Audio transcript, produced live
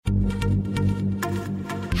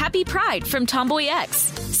Happy Pride from Tomboy X,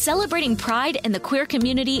 celebrating pride and the queer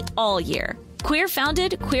community all year. Queer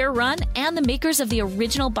founded, queer run, and the makers of the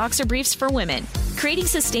original boxer briefs for women, creating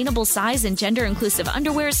sustainable size and gender inclusive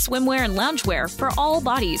underwear, swimwear, and loungewear for all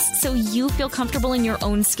bodies so you feel comfortable in your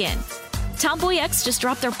own skin. Tomboy X just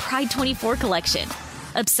dropped their Pride 24 collection.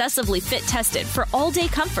 Obsessively fit tested for all day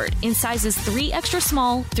comfort in sizes 3 extra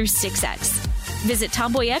small through 6X. Visit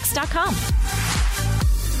tomboyx.com.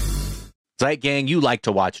 Zeit Gang, you like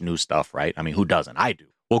to watch new stuff, right? I mean, who doesn't? I do.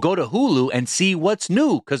 Well, go to Hulu and see what's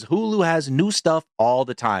new, because Hulu has new stuff all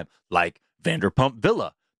the time, like Vanderpump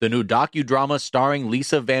Villa, the new docudrama starring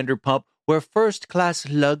Lisa Vanderpump, where first-class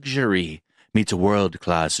luxury meets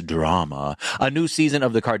world-class drama. A new season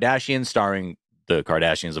of The Kardashians starring the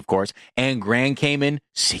Kardashians, of course, and Grand Cayman,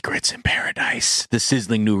 Secrets in Paradise, the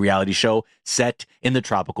sizzling new reality show set in the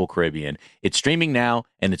tropical Caribbean. It's streaming now,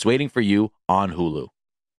 and it's waiting for you on Hulu.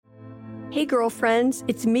 Hey, girlfriends,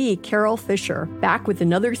 it's me, Carol Fisher, back with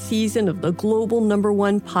another season of the global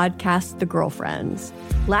 #1 podcast, The Girlfriends.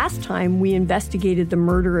 Last time, we investigated the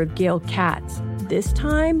murder of Gail Katz. This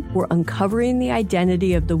time, we're uncovering the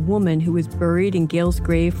identity of the woman who was buried in Gail's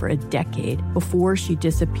grave for a decade before she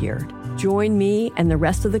disappeared. Join me and the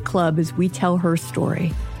rest of the club as we tell her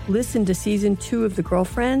story. Listen to Season 2 of The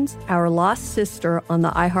Girlfriends, Our Lost Sister on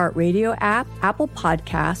the iHeartRadio app, Apple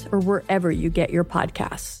Podcasts, or wherever you get your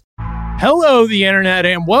podcasts. Hello, the internet,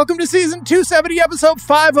 and welcome to season 270, episode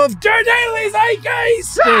 5 of Der Daily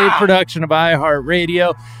Zeitgeist, a production of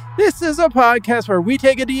iHeartRadio. This is a podcast where we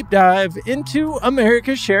take a deep dive into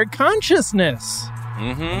America's shared consciousness.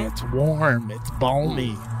 It's warm, it's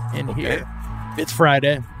balmy in here. It's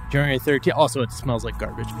Friday, January 13th. Also, it smells like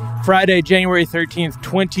garbage. Friday, January 13th,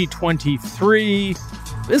 2023.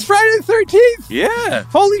 It's Friday the 13th? Yeah.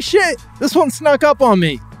 Holy shit, this one snuck up on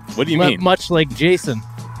me. What do you mean? Much like Jason.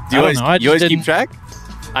 Do you always keep track?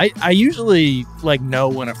 I usually know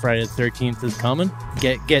when a Friday the 13th is coming.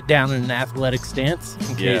 Get down in an athletic stance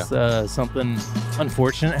in case something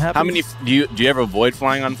unfortunate happens. How many do you ever avoid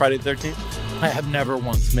flying on Friday the 13th? I have never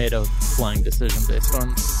once made a flying decision based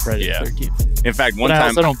on Friday the 13th. In fact, one but time I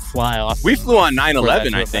also don't fly off. We flew on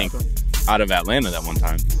 9/11, I think, out of Atlanta that one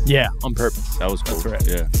time. Yeah, on purpose. That was cool. That's right.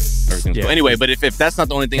 Yeah, everything's cool. Anyway, but if that's not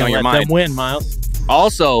the only thing on your mind, let them win, Miles.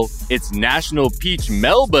 Also, it's National Peach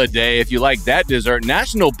Melba Day, if you like that dessert.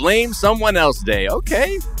 National Blame Someone Else Day.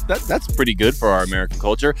 Okay, that's pretty good for our American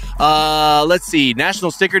culture. Let's see.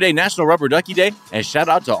 National Sticker Day, National Rubber Ducky Day. And shout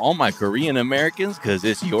out to all my Korean Americans, because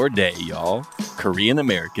it's your day, y'all. Korean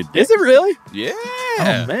American Day. Is it really? Yeah.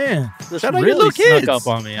 Oh, man. This Shout out really your little kids. snuck up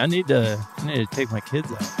on me. I need to take my kids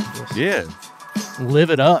out. Yeah.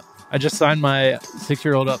 Live it up. I just signed my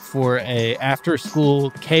 6-year-old up for a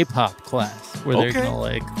after-school K-pop class where they're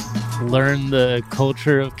gonna learn the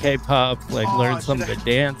culture of K-pop, learn some of the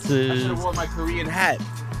dances. I should have worn my Korean hat.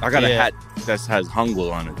 I got a hat that has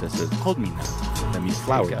Hangul on it that says "Hold me now." That means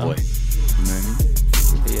flower boy. You know what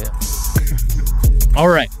I mean? Yeah. All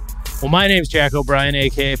right. Well, my name's Jack O'Brien,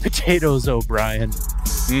 aka Potatoes O'Brien.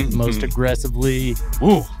 Most aggressively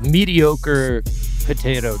mediocre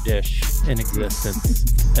potato dish in existence,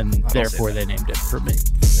 and therefore they named it for me.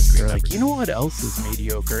 They're like, you know what else is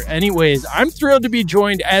mediocre? Anyways, I'm thrilled to be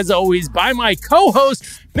joined, as always, by my co-host,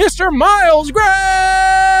 Mr. Miles Gray!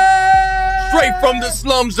 Straight from the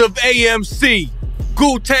slums of AMC,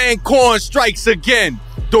 Gu-Tang Corn strikes again.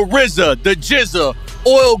 The RZA, the Jizza,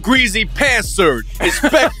 Oil Greasy Pantserd,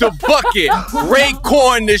 Inspector Bucket, Ray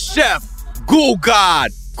Corn the Chef, Ghoul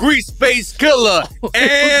God, Grease Space Killer,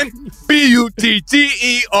 and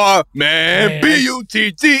B-U-T-T-E-R, man.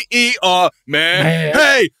 B-U-T-T-E-R, man.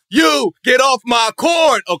 Hey, you, get off my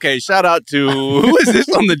corn. Okay, shout out to, who is this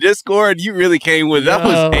on the Discord? You really came with, that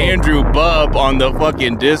was Andrew Bubb on the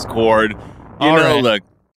fucking Discord. You know, look,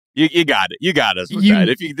 you got it. You got us with that.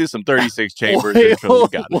 If you can do some 36 chambers, you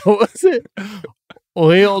got it. What was it?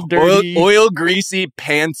 Oil Greasy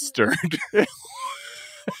Pantserd.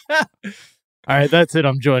 All right, that's it.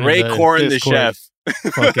 I'm joining Ray Corn the Chef.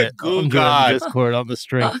 Fuck it. I'm joining Discord on the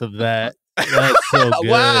strength of that. That's so good.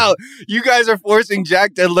 Wow. You guys are forcing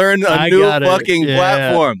Jack to learn a new fucking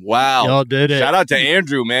platform. Wow. Y'all did it. Shout out to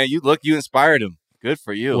Andrew, man. You inspired him. Good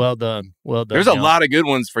for you. Well done. There's a lot of good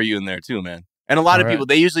ones for you in there too, man. And a lot of people,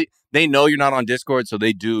 they know you're not on Discord, so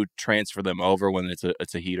they do transfer them over when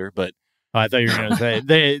it's a heater. But I thought you were going to say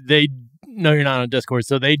they know you're not on Discord,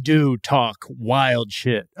 so they do talk wild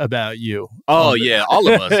shit about you. Oh yeah, all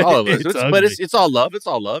of us. But it's all love. It's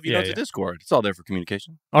all love. You know, it's a Discord. It's all there for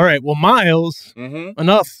communication. All right. Well, Miles,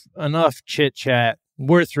 enough chit chat.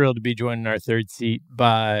 We're thrilled to be joined in our third seat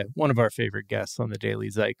by one of our favorite guests on the Daily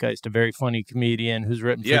Zeitgeist, a very funny comedian who's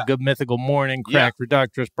written for Good Mythical Morning, Crack,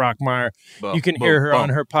 Redactress, Brockmire. You can hear her on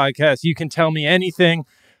her podcast, You Can Tell Me Anything,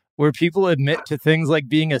 where people admit to things like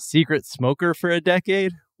being a secret smoker for a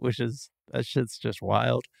decade, that shit's just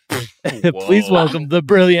wild. Please welcome the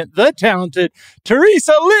brilliant, the talented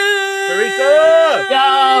Teresa Lynn! Teresa! Yo,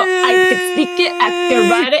 I can speak it, I can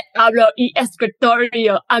write it, hablo y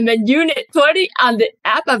escritorio. I'm in Unit 20 on the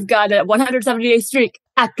app. I've got a 170-day streak.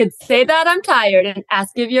 I could say that I'm tired and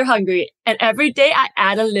ask if you're hungry. And every day I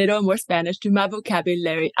add a little more Spanish to my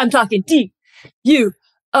vocabulary. I'm talking T, U,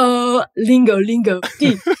 lingo,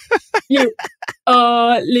 D, U,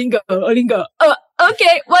 lingo.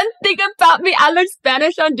 Okay, one thing about me, I learned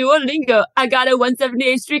Spanish on Duolingo. I got a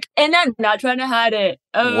 178 streak, and I'm not trying to hide it.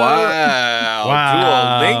 Wow.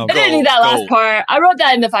 I didn't need that last part. I wrote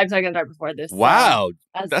that in the 5 seconds right before this. Wow.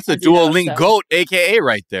 That's a Duolingo goat, a.k.a.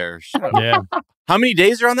 right there. Yeah. How many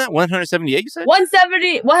days are on that? 178, you said?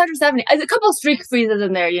 170. There's a couple streak freezes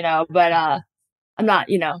in there, but I'm not,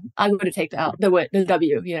 I'm going to take the W,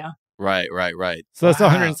 Right. So that's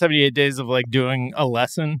 178 days of like doing a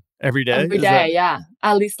lesson every day? Every day, yeah.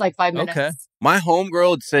 At least like 5 minutes. Okay. My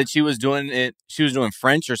homegirl said she was doing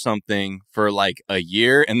French or something for like a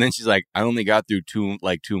year, and then she's like, I only got through two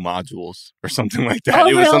modules or something like that. Oh,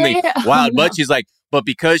 it was really? something wild. But she's like, but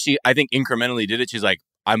because she, I think, incrementally did it, she's like,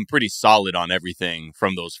 I'm pretty solid on everything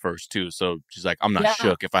from those first two. So she's like, I'm not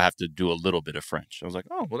shook if I have to do a little bit of French. I was like,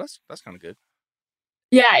 oh, well, that's kind of good.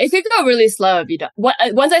 Yeah, it could go really slow if you don't.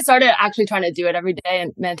 Once I started actually trying to do it every day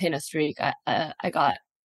and maintain a streak, I got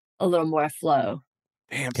a little more flow.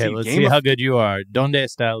 Damn. Okay, let's see how good you are. ¿Dónde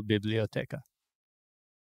está la biblioteca?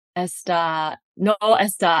 No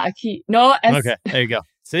está aquí. No está. Okay, there you go.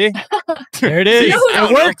 See? There it is.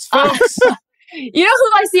 It works, folks. You know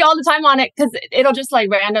who I see all the time on it? Because it'll just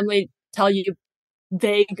like randomly tell you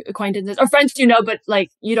vague acquaintances or friends but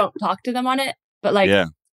like you don't talk to them on it. But like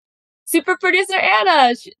super producer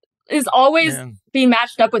Anna is always being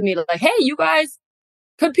matched up with me. Like, hey, you guys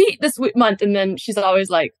compete this month. And then she's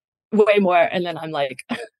always like, way more. And then I'm like,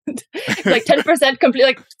 like 10% complete,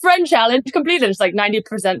 like friend challenge completed. It's like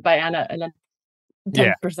 90% by Anna and then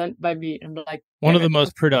 10% by me. And I'm like, one of the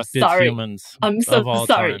most productive humans. I'm so of all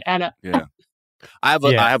sorry, time. Anna. Yeah. I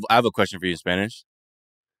have a question for you in Spanish.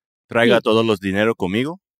 Traiga todos los dinero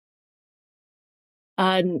conmigo.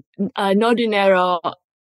 No dinero.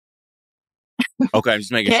 Okay, I'm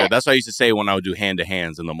just making sure. That's what I used to say when I would do hand to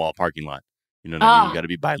hands in the mall parking lot. You know what I mean? You got to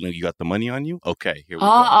be bilingual. You got the money on you? Okay, here we go.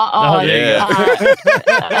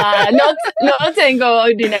 No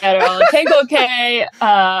tengo dinero. Tengo que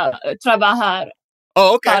trabajar.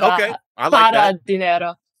 Oh, okay, okay. I like that.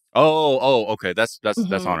 Dinero. Oh, okay. That's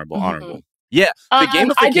honorable. Honorable. Yeah, the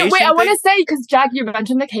gamification. I want to say, because Jack, you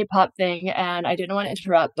mentioned the K-pop thing, and I didn't want to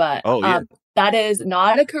interrupt, but that is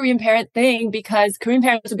not a Korean parent thing, because Korean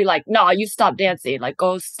parents would be like, no, you stop dancing, like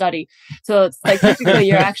go study. So it's like technically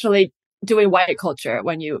you're actually doing white culture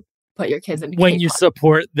when you put your kids in when K-pop. you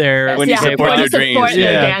support their when you support their dreams.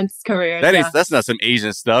 Their dance careers. That's not some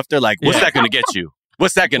Asian stuff. They're like, what's that going to get you?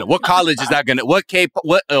 What college is that going to? What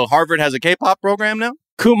Harvard has a K-pop program now?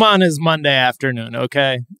 Kumon is Monday afternoon,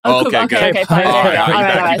 okay? Okay, good. Okay, fine. All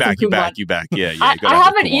right, You back. Yeah. I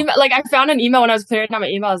have an email, like I found an email when I was clearing out my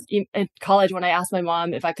emails in college when I asked my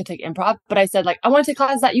mom if I could take improv, but I said like, I want to take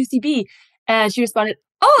classes at UCB. And she responded,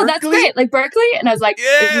 oh, Berkeley? That's great. Like Berkeley? And I was like,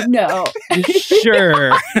 no.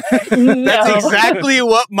 Sure. No. That's exactly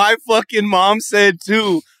what my fucking mom said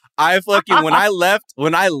too. When I left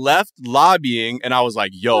lobbying and I was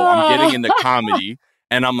like, yo, I'm getting into comedy.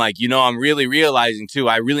 And I'm like, I'm really realizing too,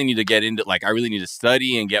 I really need to get into, like, I really need to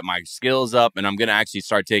study and get my skills up. And I'm going to actually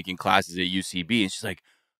start taking classes at UCB. And she's like,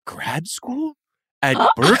 grad school at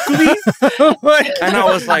Berkeley? And I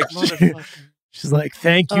was like, she's like,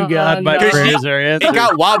 thank you, God. My prayers are answered. It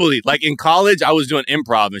got wobbly. Like in college, I was doing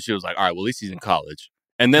improv and she was like, all right, well, at least he's in college.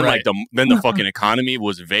 And then the fucking economy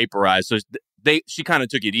was vaporized. So she kind of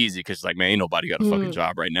took it easy because she's like, man, ain't nobody got a fucking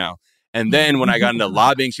job right now. And then when I got into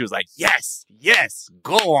lobbying, she was like, yes,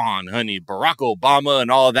 go on, honey. Barack Obama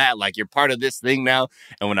and all that. Like, you're part of this thing now.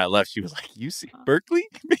 And when I left, she was like, Berkeley?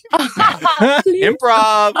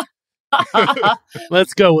 Improv.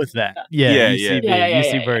 Let's go with that. Yeah.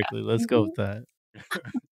 UC Berkeley. Let's go with that.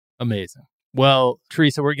 Amazing. Well,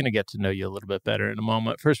 Teresa, we're going to get to know you a little bit better in a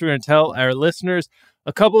moment. First, we're going to tell our listeners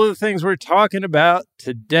a couple of the things we're talking about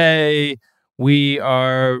today. We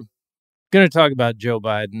are going to talk about Joe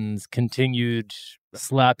Biden's continued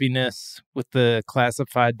sloppiness with the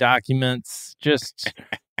classified documents. Just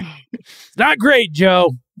not great,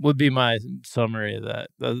 Joe, would be my summary of that.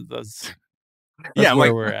 That's That's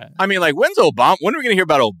where we're at. I mean, like, when's Obama? When are we going to hear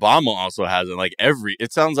about Obama also has it? Like,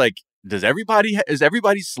 it sounds like, is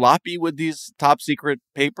everybody sloppy with these top secret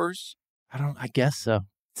papers? I guess so.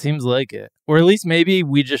 Seems like it. Or at least maybe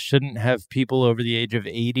we just shouldn't have people over the age of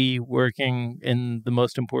 80 working in the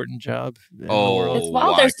most important job in the world. It's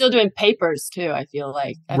while they're still doing papers, too, I feel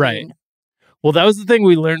like. I mean, well, that was the thing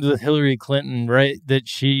we learned with Hillary Clinton, right? That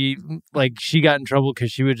she got in trouble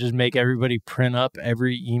because she would just make everybody print up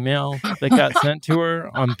every email that got sent to her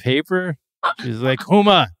on paper. She was like,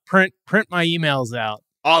 Huma, print my emails out.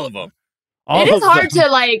 All of them. It is hard to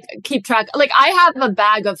like keep track. Like I have a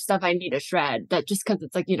bag of stuff I need to shred that just because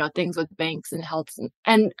it's like, you know, things with banks and health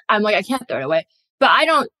and I'm like, I can't throw it away. But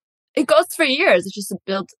it goes for years. It's just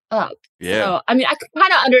built up. Yeah. So, I mean, I could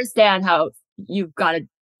kind of understand how you've got a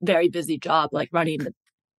very busy job, like running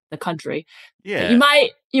the country. Yeah.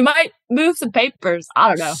 You might move some papers. I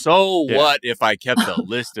don't know. So what if I kept a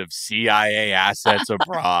list of CIA assets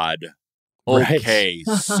abroad? Okay,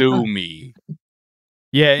 sue me.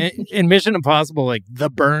 Yeah, in Mission Impossible, like the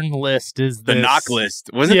burn list is the knock list.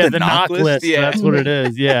 Wasn't it the knock list? Yeah, that's what it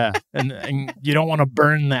is. Yeah, and you don't want to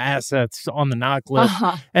burn the assets on the knock list,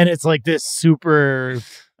 and it's like this super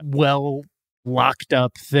well locked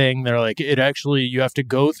up thing. They're like, you have to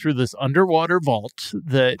go through this underwater vault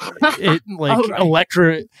that it like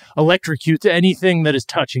electrocutes anything that is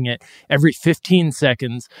touching it every 15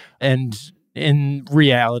 seconds, and in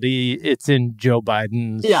reality, it's in Joe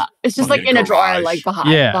Biden's. Yeah, it's just like in a drawer, like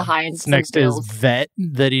behind. It's next to his vet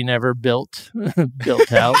that he never built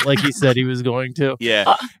out like he said he was going to.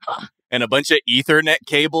 Yeah, and a bunch of Ethernet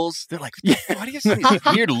cables. They're like, why do you see these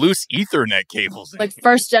weird loose Ethernet cables? Like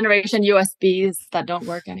first generation USBs that don't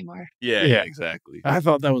work anymore. Yeah, exactly. I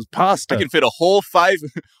thought that was pasta. I can fit a whole 5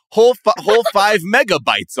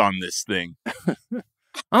 megabytes on this thing.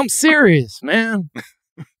 I'm serious, man.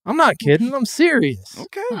 I'm not kidding. I'm serious.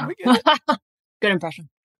 Okay, we get it. Good impression.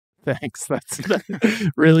 Thanks. That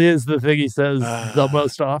really is the thing he says the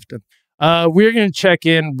most often. We're going to check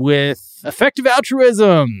in with effective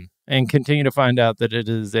altruism and continue to find out that it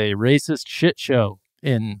is a racist shit show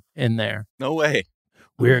in there. No way.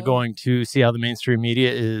 We're going to see how the mainstream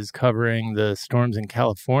media is covering the storms in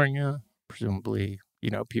California. Presumably,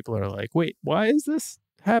 people are like, wait, why is this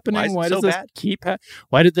happening? Why does this keep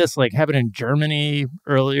why did this happen in Germany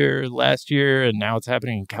earlier last year and now it's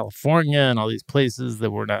happening in California and all these places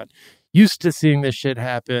that we're not used to seeing this shit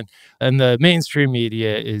happen? And the mainstream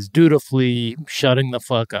media is dutifully shutting the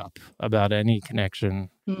fuck up about any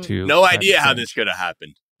connection to no idea how this could have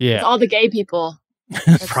happened. Yeah, it's all the gay people.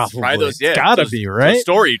 Probably those, gotta be right.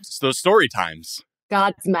 Those story times.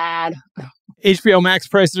 God's mad. HBO Max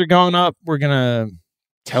prices are going up. We're gonna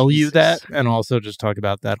tell you that and also just talk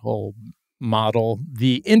about that whole model,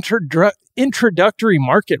 the introductory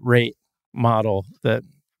market rate model that,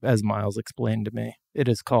 as Miles explained to me, it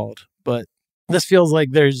is called. But this feels like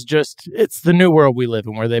it's the new world we live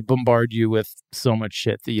in where they bombard you with so much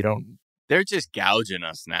shit that you don't. They're just gouging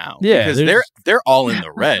us now. Yeah. Because they're all in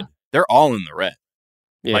the red. They're all in the red.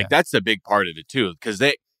 Yeah. Like that's a big part of it too. Because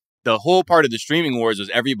the whole part of the streaming wars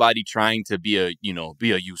was everybody trying to be a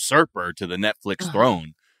usurper to the Netflix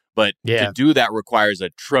throne. But to do that requires a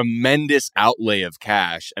tremendous outlay of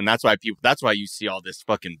cash. And that's why you see all this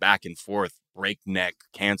fucking back and forth, breakneck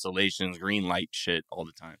cancellations, green light shit all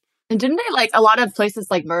the time. And didn't they a lot of places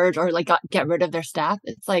merge or get rid of their staff?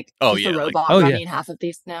 It's a robot running half of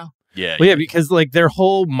these now. Yeah. Well, yeah, because their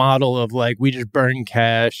whole model of we just burn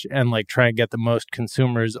cash and try and get the most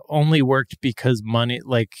consumers only worked because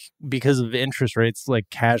because of interest rates,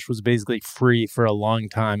 cash was basically free for a long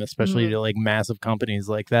time, especially to massive companies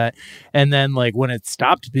like that. And then when it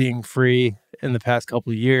stopped being free in the past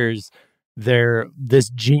couple of years, this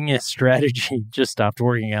genius strategy just stopped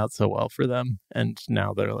working out so well for them. And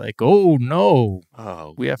now they're like, oh no,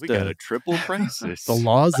 we got a triple crisis. The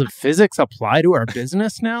laws of physics apply to our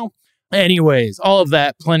business now. Anyways, all of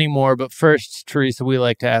that, plenty more. But first, Teresa, we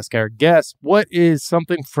like to ask our guests, what is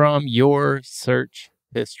something from your search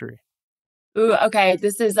history? Ooh, okay.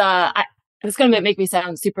 This is it's going to make me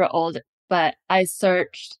sound super old, but I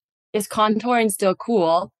searched, is contouring still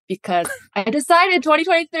cool? Because I decided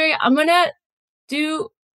 2023, I'm going to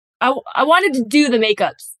I wanted to do the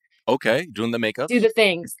makeups. Okay, doing the makeup. Do the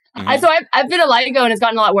things. So I've been a Lego and it's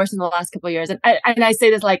gotten a lot worse in the last couple of years. And I say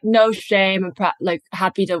this no shame and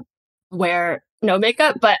happy to wear no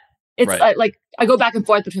makeup, but it's I go back and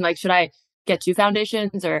forth between should I get 2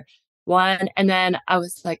 foundations or 1? And then I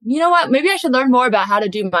was like, you know what? Maybe I should learn more about how to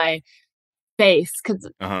do my face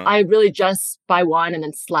because I really just buy 1 and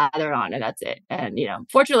then slather it on and that's it. And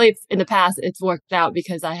fortunately in the past it's worked out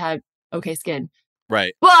because I had okay skin.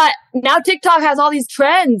 Right. But now TikTok has all these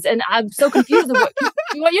trends, and I'm so confused of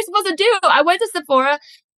what you're supposed to do. I went to Sephora.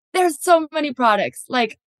 There's so many products.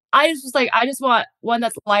 Like, I just want one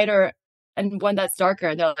that's lighter and one that's darker.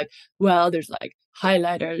 And they're like, well, there's like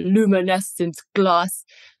highlighter, luminescence, gloss.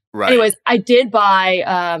 Right. Anyways, I did buy,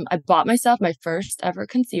 I bought myself my first ever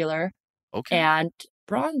concealer and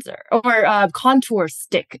bronzer, or contour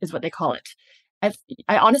stick is what they call it.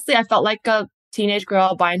 I honestly, I felt like a teenage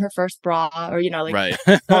girl buying her first bra, or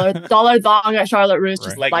like dollar thong at Charlotte Russe,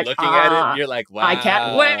 just like looking at it, you're like, wow, I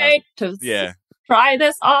can't wait to try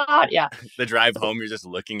this on. Yeah. The drive home, you're just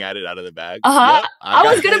looking at it out of the bag. Yep, I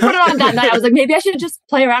was gonna put it on that night. I was like, maybe I should just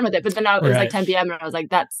play around with it, but then it was like 10 p.m. and I was like,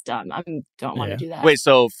 that's dumb. I don't want to do that. Wait,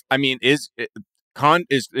 so I mean, is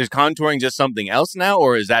contouring just something else now,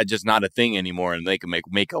 or is that just not a thing anymore in the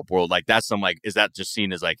makeup world? Like, that's is that just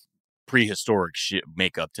seen as like prehistoric shit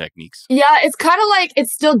makeup techniques? Yeah, it's kind of like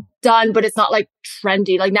it's still done, but it's not like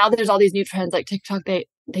trendy. Like, now there's all these new trends, like TikTok.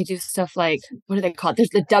 They do stuff like, what do they call it? There's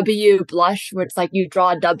the W blush, where it's like you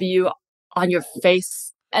draw a W on your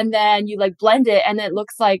face and then you like blend it, and it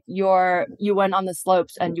looks like you went on the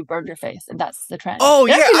slopes and you burned your face, and that's the trend. Oh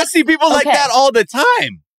yeah, I see people like that all the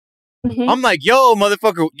time. Mm-hmm. I'm like, yo,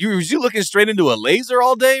 motherfucker, you looking straight into a laser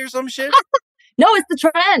all day or some shit? No, it's the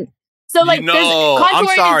trend. So like,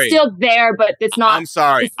 contouring is still there, but it's not. I'm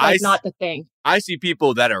sorry, it's like not the thing. I see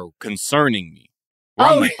people that are concerning me.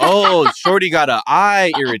 I'm like, oh, shorty got an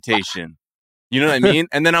eye irritation. You know what I mean?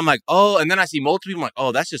 And then I'm like, oh, and then I see multiple people. I'm like,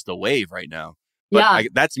 oh, that's just a wave right now. But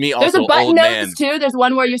that's me. Also, there's a button old nose man. too. There's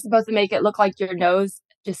one where you're supposed to make it look like your nose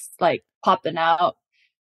just like popping out.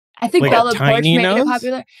 I think like Bella Poarch made it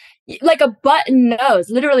popular. Like a button nose,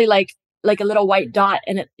 literally like a little white dot,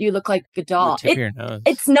 and you look like a doll.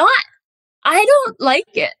 It's not. I don't like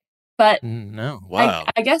it. But no, wow.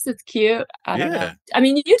 I guess it's cute. I don't know. I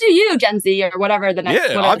mean, you do you, Gen Z, or whatever the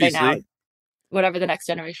next, whatever the next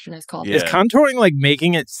generation is called. Yeah. Is contouring like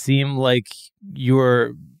making it seem like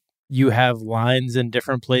you have lines in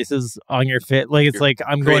different places on your face? Like, it's like,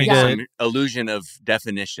 I'm going to some illusion of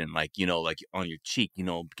definition, like, like on your cheek,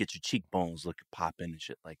 get your cheekbones looking popping and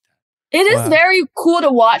shit like that. It is very cool to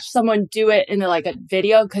watch someone do it in like a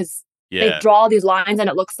video, because they draw these lines and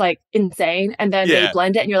it looks like insane, and then they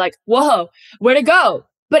blend it and you're like, whoa, where'd it go?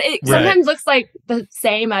 But it sometimes looks like the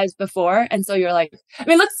same as before, and so you're like, I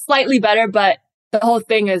mean, it looks slightly better, but the whole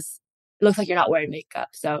thing looks like you're not wearing makeup.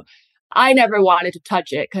 So I never wanted to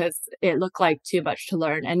touch it because it looked like too much to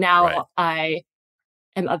learn, and now I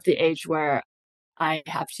am of the age where I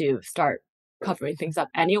have to start covering things up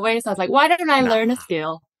anyway. So I was like, why don't I learn a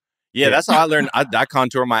skill? Yeah, that's how I learned. I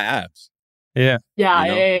contour my abs. Yeah.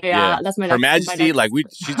 That's my Her Majesty, like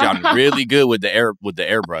she's gotten really good with the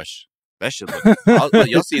airbrush. That shit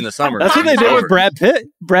you'll see in the summer. That's what they did with Brad Pitt.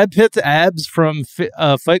 Brad Pitt's abs from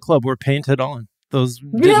Fight Club were painted on. Those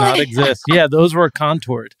did not exist. Yeah, those were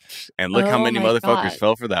contoured. And look how many motherfuckers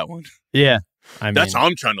fell for that one. Yeah. That's how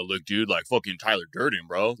I'm trying to look, dude. Like fucking Tyler Durden,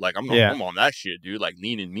 bro. Like I'm on that shit, dude. Like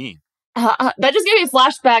lean and mean. That just gave me a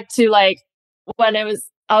flashback to like when I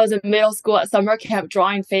was in middle school at summer camp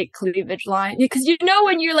drawing fake cleavage line. Because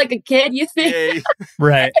when you're like a kid, you think...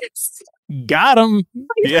 Right. Got him.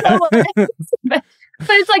 Yeah. But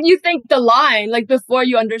it's like you think the line, like before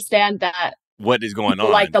you understand that. What is going on?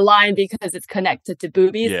 Like the line because it's connected to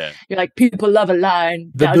boobies. Yeah. You're like, people love a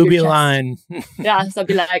line. The booby line. Yeah. So I'd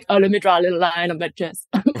be like, oh, let me draw a little line on my chest.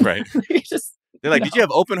 Right. They're like, did you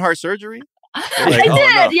have open heart surgery? Like,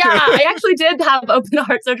 I did. Yeah. I actually did have open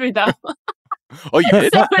heart surgery though. Oh, you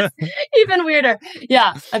did? So it's even weirder.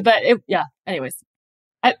 Yeah. But anyways.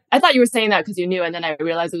 I thought you were saying that because you knew, and then I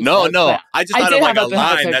realized it was No. I just thought of like a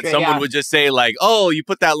line that someone would just say like, oh, you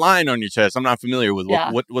put that line on your chest. I'm not familiar with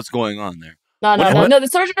what's going on there. No. The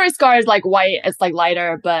surgery scar is like white. It's like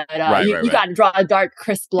lighter, but you got to draw a dark,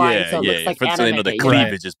 crisp line so it looks like anime. The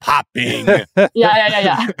cleavage is popping.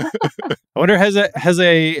 Yeah. I wonder, has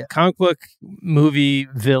a comic book movie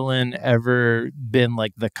villain ever been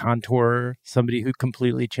like the contour, somebody who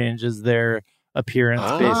completely changes their appearance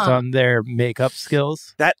based on their makeup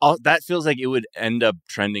skills? That feels like it would end up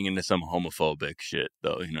trending into some homophobic shit,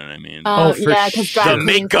 though. You know what I mean? The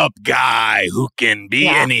makeup guy who can be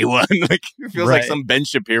anyone. Like it feels like some Ben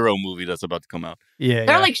Shapiro movie that's about to come out. Yeah,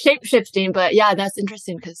 they're like shape shifting, but that's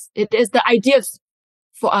interesting because it is the idea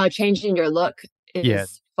of changing your look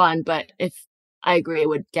is fun. But if I agree, it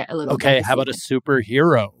would get a little. Okay, how about a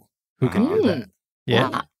superhero who can do that?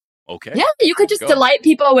 Yeah. Okay. Yeah, you could just delight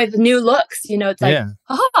people with new looks. It's like,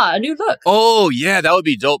 a new look. Oh, yeah, that would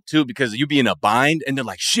be dope, too, because you'd be in a bind, and they're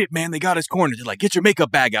like, shit, man, they got us cornered. They're like, get your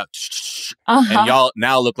makeup bag out. And y'all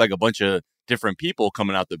now look like a bunch of different people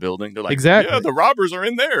coming out the building. They're like, exactly. Yeah, the robbers are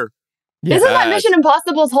in there. Yeah. Isn't that Mission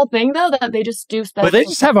Impossible's whole thing though, that they just do special? But they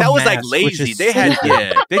just have that was mask, like lazy. They had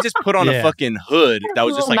they just put on a fucking hood that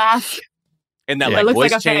was just like mask. And that like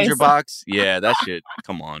voice changer box. Yeah, that shit.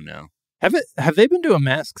 Come on now. Have they been doing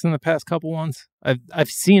masks in the past couple ones?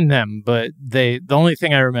 I've seen them, but the only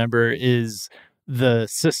thing I remember is the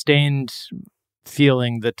sustained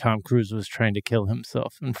feeling that Tom Cruise was trying to kill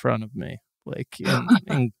himself in front of me, like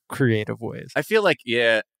in creative ways. I feel like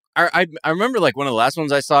I remember like one of the last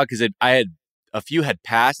ones I saw because I had a few had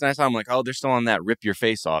passed and I saw them like, oh, they're still on that rip your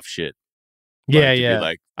face off shit. Yeah.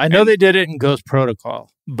 Like, I know they did it in Ghost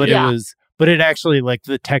Protocol, but it actually like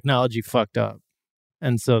the technology fucked up.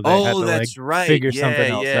 And so they had to figure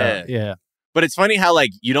something else out. Yeah. But it's funny how like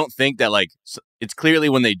you don't think that like it's clearly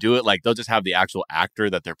when they do it, like they'll just have the actual actor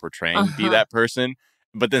that they're portraying be that person.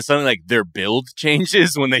 But then suddenly like their build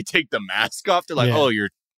changes when they take the mask off. They're like, oh,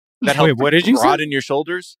 that helped what did you broaden your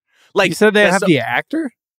shoulders. Like you said they have the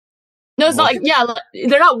actor? No, it's not like,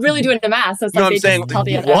 they're not really doing the mask. So it's like I'm saying, tell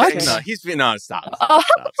the what? No,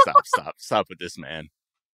 stop with this man.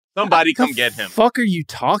 Somebody come get him. What the fuck are you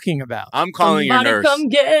talking about? I'm calling your nurse. Come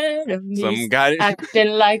get him. Some guy acting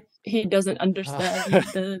like he doesn't understand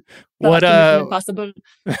the what impossible.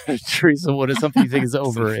 Teresa, what is something you think is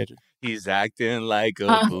overrated? He's acting like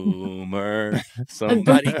a boomer.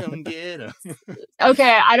 Somebody come get him.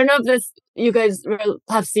 Okay, I don't know if you guys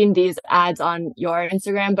have seen these ads on your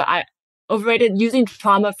Instagram, but overrated using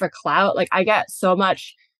trauma for clout. Like I get so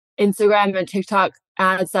much Instagram and TikTok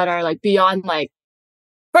ads that are like beyond like.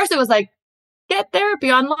 First, it was like, get therapy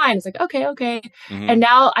online. It's like, okay. Mm-hmm. And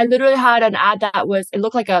now I literally had an ad that it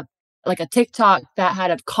looked like a TikTok that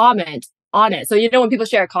had a comment on it. So, when people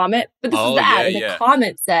share a comment, but this is the ad. And the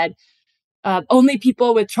comment said, only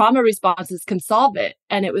people with trauma responses can solve it.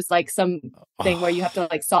 And it was like some thing where you have to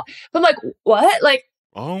like solve. But I'm like, what? Like,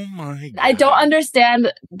 oh my God. I don't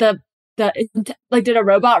understand like, did a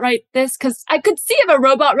robot write this? Because I could see if a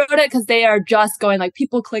robot wrote it because they are just going like,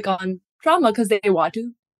 people click on trauma because they want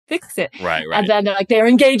to fix it. Right. And then they're like, they're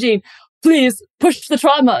engaging. Please push the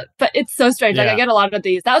trauma. But it's so strange. Like I get a lot of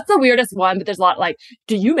these. That's the weirdest one, but there's a lot like,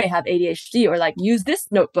 you may have ADHD or like use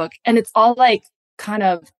this notebook. And it's all like kind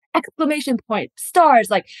of exclamation point, stars,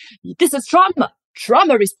 like this is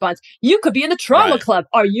trauma response. You could be in the trauma club.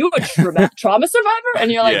 Are you a trauma survivor?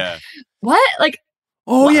 And you're like, what? Like,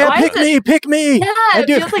 pick me. Yeah, it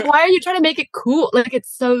feels like, why are you trying to make it cool? Like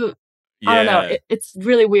it's so, I don't know. It's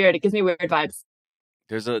really weird. It gives me weird vibes.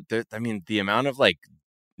 The amount of like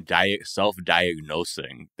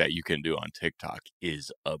self-diagnosing that you can do on TikTok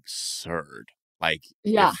is absurd. Like,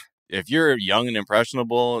 if you're young and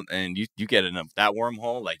impressionable and you get in that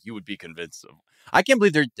wormhole, like you would be convinced of. I can't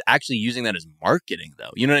believe they're actually using that as marketing,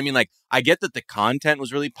 though. You know what I mean? Like, I get that the content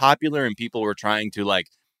was really popular and people were trying to like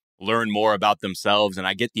learn more about themselves, and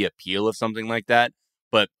I get the appeal of something like that,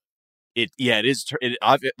 but. It is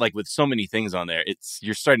like with so many things on there,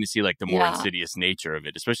 you're starting to see like the more insidious nature of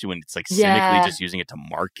it, especially when it's like cynically just using it to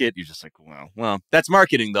market. You're just like, well, that's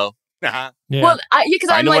marketing though. Well, because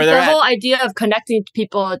I'm like the whole idea of connecting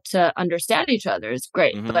people to understand each other is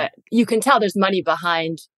great, but you can tell there's money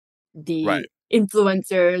behind the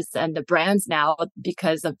influencers and the brands now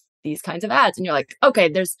because of these kinds of ads, and you're like,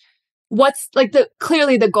 okay, what's like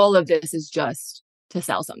clearly the goal of this is just to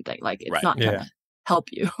sell something. Like it's not gonna help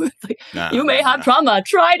you. It's like, you may have trauma.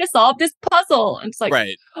 Try to solve this puzzle. And it's like,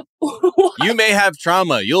 you may have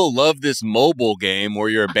trauma. You'll love this mobile game where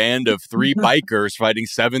you're a band of 3 bikers fighting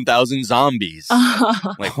 7,000 zombies.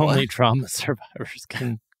 Like only trauma survivors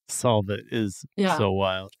can solve it is so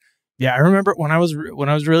wild. Yeah, I remember when I was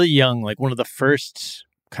really young, like one of the first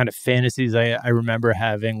kind of fantasies I remember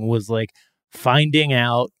having was like finding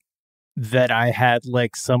out that I had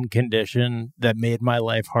like some condition that made my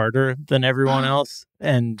life harder than everyone else.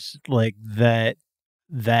 And like that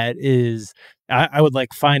is, I would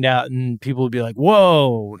like find out and people would be like,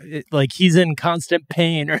 whoa, like he's in constant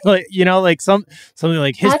pain or like, like something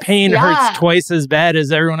like his pain hurts twice as bad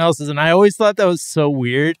as everyone else's. And I always thought that was so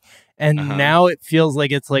weird. And now it feels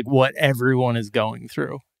like it's like what everyone is going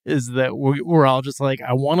through is that we're all just like,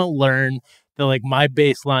 I want to learn that like my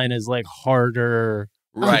baseline is like harder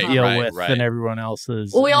to deal with than everyone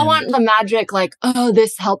else's. Well, we all want the magic, like, oh,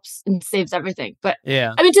 this helps and saves everything. But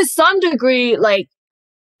I mean, to some degree, like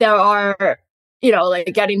there are,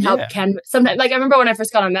 like getting help can sometimes, like I remember when I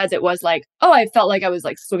first got on meds, it was like, oh, I felt like I was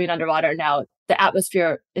like swimming underwater. Now the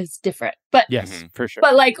atmosphere is different. But yes, for sure.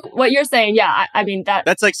 But like what you're saying, I mean,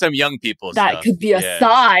 that's like some young people that stuff. Could be a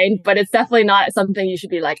sign, but it's definitely not something you should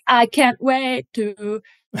be like, I can't wait to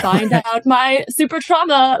find out my super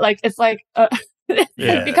trauma. Like, it's like,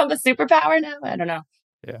 It become a superpower now. I don't know.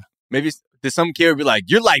 Yeah. Maybe there's some kid be like,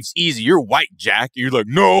 "Your life's easy. You're white, Jack." You're like,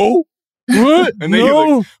 "No." What? And then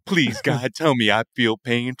you're like, "Please, God, tell me I feel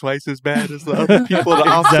pain twice as bad as the other people to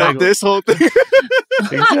offset this whole thing."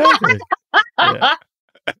 Exactly. Yeah.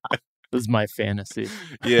 This is my fantasy.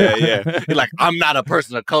 Yeah. You're like, "I'm not a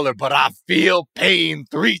person of color, but I feel pain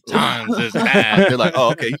 3 times as bad." They're like,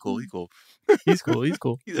 "Oh, okay, he's cool. He's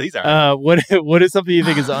cool. He's all right." What is something you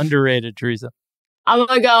think is underrated, Teresa? I'm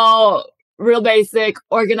gonna go real basic,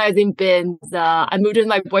 organizing bins. I moved in with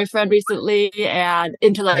my boyfriend recently and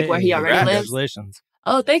into like where he already lives. Congratulations.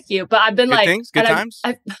 Oh, thank you. But I've been Good things? Good times?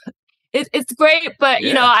 It's great, but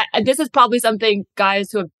you know, this is probably something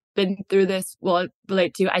guys who have been through this will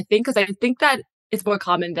relate to. I think, because I think that it's more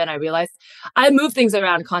common than I realized. I move things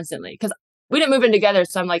around constantly because we didn't move in together,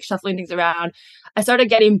 so I'm like shuffling things around. I started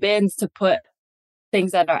getting bins to put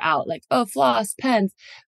things that are out, like floss, pens.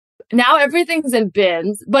 Now everything's in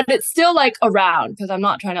bins, but it's still like around because I'm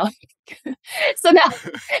not trying to like. So now,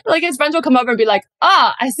 like his friends will come over and be like,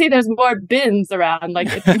 I see there's more bins around. Like,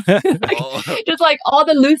 just like all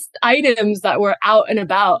the loose items that were out and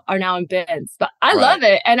about are now in bins. But I love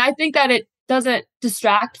it. And I think that it doesn't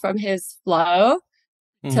distract from his flow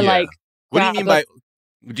to like. What do you mean by?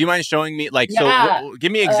 Do you mind showing me? Like, so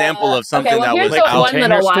give me an example of something that was like one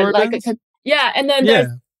little one. Like, and then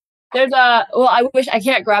there's I wish I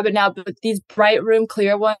can't grab it now, but these Bright Room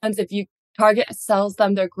clear ones, if you Target sells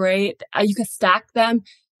them, they're great. You can stack them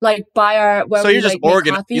like by our where so we you're just like,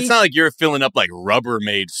 organizing. It's not like you're filling up like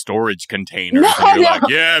Rubbermaid storage containers. No, and you're like,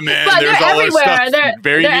 yeah, man, but there's they're all everywhere. this stuff.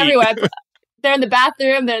 They're everywhere. They're in the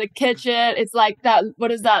bathroom. They're in the kitchen. It's like that.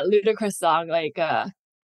 What is that Ludacris song? Like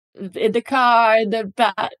in the car, in the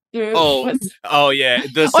bathroom. Oh yeah,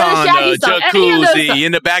 the sauna, jacuzzi,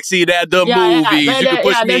 in the backseat at the movies. You can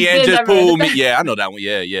push me and just pull me. Yeah, I know that one.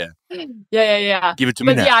 Yeah. Give it to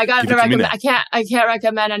me now. Yeah, I gotta recommend. I can't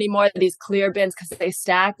recommend any more of these clear bins because they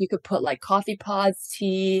stack. You could put like coffee pods,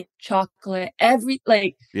 tea, chocolate,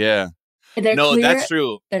 Yeah. They're clear. That's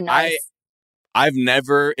true. They're nice. I've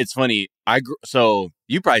never. It's funny. So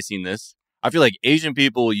you've probably seen this. I feel like Asian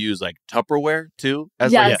people use like Tupperware too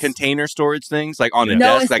as like container storage things, like on a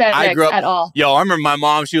desk. Like I grew up at all. Yo, I remember my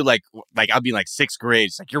mom. She would like I'd be in like 6th grade.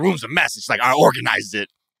 It's like your room's a mess. It's like I organized it,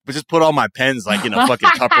 but just put all my pens like in a fucking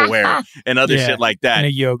Tupperware and other shit like that. In a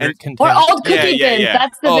yogurt container. Or old cookie bins.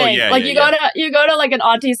 That's the thing. You go to like an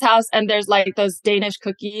auntie's house and there's like those Danish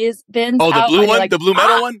cookies bins. Oh, the blue one, like, the blue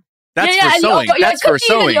metal one. That's for sewing. That's for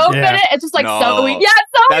sewing. You open it, it's just like sewing. Yeah,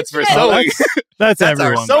 sewing. That's for sewing. That's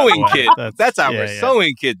our sewing kit. That's our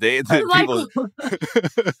sewing kit. People.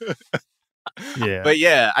 But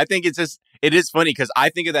yeah, I think it is funny because I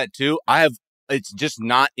think of that too. It's just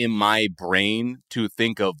not in my brain to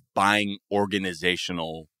think of buying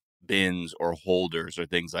organizational bins or holders or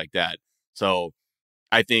things like that. So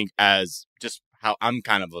I think as just how I'm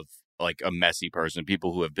kind of a messy person.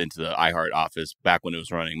 People who have been to the iHeart office back when it was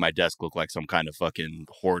running, my desk looked like some kind of fucking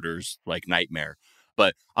hoarder's like nightmare.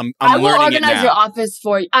 But I will organize your office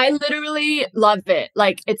for you. I literally love it.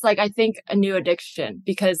 Like it's like I think a new addiction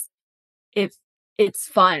because if it's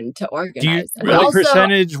fun to organize. What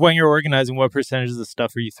percentage when you're organizing? What percentage of the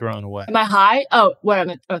stuff are you throwing away? Am I high? Oh, what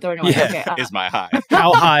am I throwing away? Yeah, okay, is my high?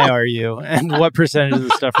 How high are you? And what percentage of the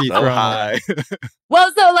stuff are you throwing away?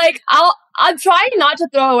 Well, so like I'm trying not to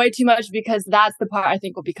throw away too much because that's the part I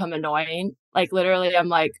think will become annoying. Like literally, I'm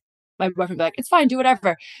like my boyfriend will be like, "It's fine, do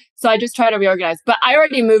whatever." So I just try to reorganize. But I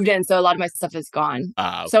already moved in, so a lot of my stuff is gone.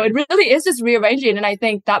 Okay. So it really is just rearranging, and I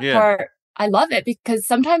think that part I love it because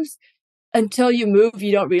sometimes until you move,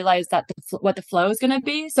 you don't realize that what the flow is going to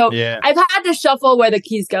be. So I've had to shuffle where the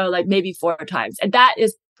keys go like maybe 4 times, and that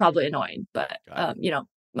is probably annoying. But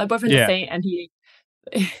my boyfriend's a saint, and he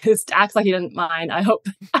acts like he doesn't mind. I hope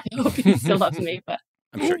he still loves me, but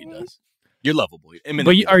I'm sure he does. You're lovable.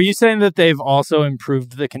 But are you saying that they've also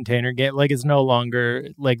improved the container game? Like it's no longer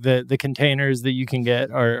like the containers that you can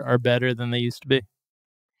get are better than they used to be?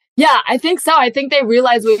 Yeah, I think so. I think they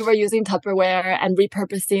realized we were using Tupperware and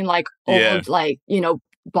repurposing like old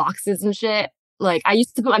boxes and shit. Like I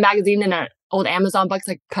used to put my magazine in an old Amazon box,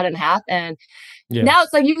 like cut in half, and now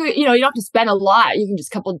it's like you don't have to spend a lot. You can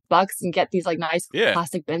just $2 and get these like nice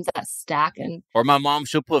plastic bins that stack. Or my mom,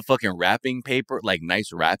 she'll put fucking wrapping paper, like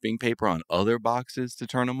nice wrapping paper on other boxes to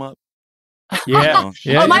turn them up. Yeah.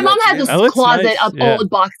 Oh, my mom has a closet of old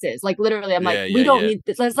boxes. Like literally, I'm like, we don't need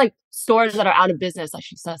this. There's like stores that are out of business. Like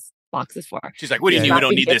she says boxes for. She's like, what do you mean we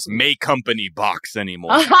don't need this May Company box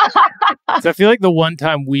anymore? So I feel like the one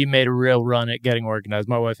time we made a real run at getting organized,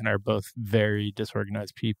 my wife and I are both very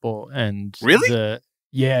disorganized people. And really?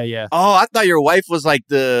 Yeah. Oh, I thought your wife was like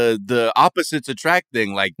the opposites attract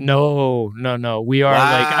thing. Like, no. We are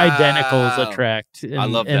like identicals attract. I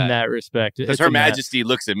love in that respect. Because Her Majesty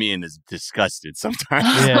looks at me and is disgusted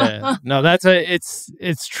sometimes. Yeah, no,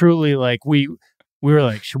 it's truly like we were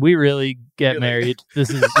like, should we really get married?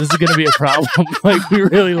 This is going to be a problem. Like, we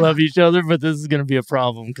really love each other, but this is going to be a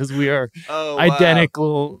problem because we are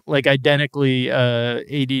identical, like identically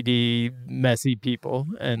ADD messy people,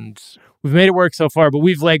 and we've made it work so far. But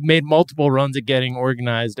we've like made multiple runs at getting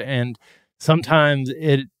organized, and sometimes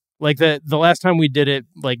it like the last time we did it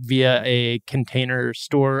like via a container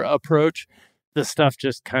store approach, the stuff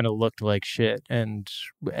just kind of looked like shit and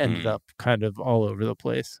ended up kind of all over the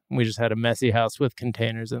place. We just had a messy house with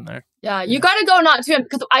containers in there. Yeah, you got to go not too,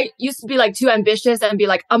 because I used to be like too ambitious and be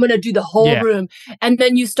like, I'm going to do the whole room. And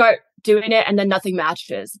then you start doing it and then nothing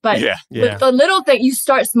matches. But with the little thing, you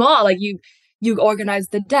start small. Like you organize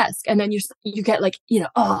the desk and then you get like,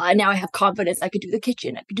 and now I have confidence. I could do the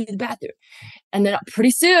kitchen. I could do the bathroom. And then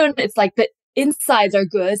pretty soon it's like the insides are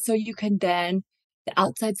good. So you can then, the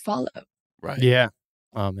outsides follow. Right. Yeah.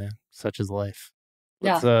 Oh man, such is life.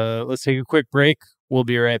 Yeah. Let's take a quick break. We'll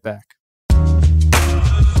be right back.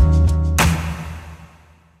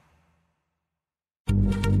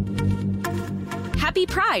 Happy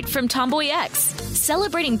Pride from Tomboy X,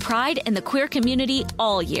 celebrating pride and the queer community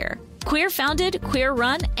all year. Queer founded, queer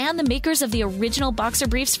run, and the makers of the original boxer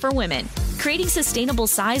briefs for women, creating sustainable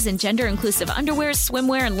size and gender inclusive underwear,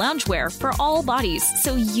 swimwear, and loungewear for all bodies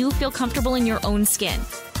so you feel comfortable in your own skin.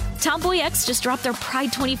 Tomboy X just dropped their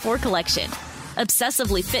Pride 24 collection.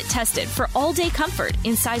 Obsessively fit tested for all-day comfort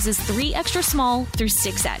in sizes 3 extra small through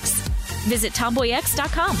 6X. Visit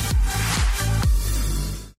tomboyx.com.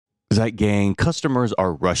 Zeit Gang, customers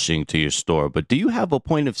are rushing to your store, but do you have a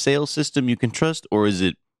point of sale system you can trust, or is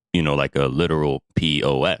it, like a literal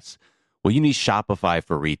POS? Well, you need Shopify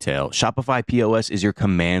for retail. Shopify POS is your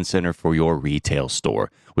command center for your retail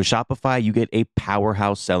store. With Shopify, you get a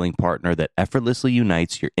powerhouse selling partner that effortlessly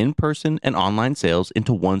unites your in-person and online sales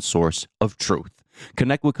into one source of truth.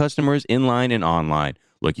 Connect with customers in-line and online.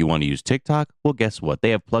 Look, you want to use TikTok? Well, guess what?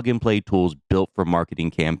 They have plug-and-play tools built for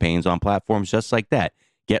marketing campaigns on platforms just like that.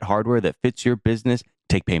 Get hardware that fits your business,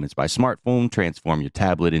 take payments by smartphone, transform your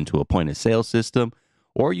tablet into a point-of-sale system,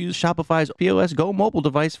 or use Shopify's POS Go mobile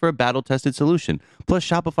device for a battle-tested solution. Plus,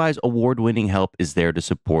 Shopify's award-winning help is there to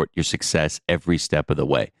support your success every step of the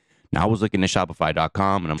way. Now, I was looking at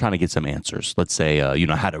Shopify.com, and I'm trying to get some answers. Let's say, I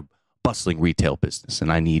had a bustling retail business,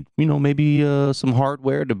 and I need, maybe some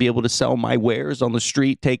hardware to be able to sell my wares on the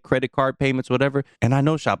street, take credit card payments, whatever. And I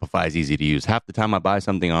know Shopify is easy to use. Half the time I buy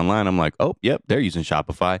something online, I'm like, oh, yep, they're using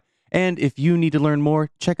Shopify. And if you need to learn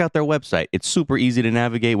more, check out their website. It's super easy to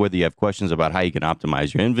navigate, whether you have questions about how you can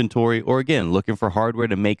optimize your inventory or, again, looking for hardware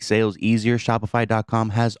to make sales easier.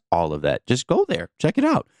 Shopify.com has all of that. Just go there. Check it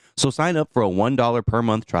out. So sign up for a $1 per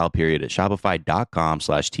month trial period at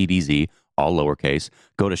shopify.com/TDZ, all lowercase.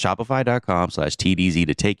 Go to shopify.com/TDZ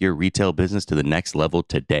to take your retail business to the next level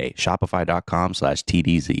today.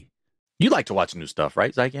 Shopify.com/TDZ. You like to watch new stuff,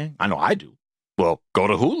 right, Zeit Gang? I know I do. Well, go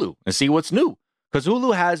to Hulu and see what's new. Because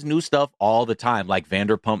Hulu has new stuff all the time, like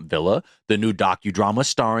Vanderpump Villa, the new docudrama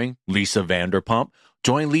starring Lisa Vanderpump.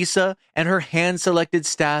 Join Lisa and her hand-selected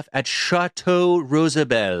staff at Chateau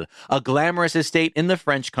Rosabelle, a glamorous estate in the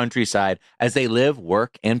French countryside, as they live,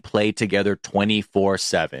 work, and play together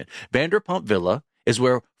 24/7. Vanderpump Villa is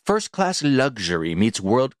where first-class luxury meets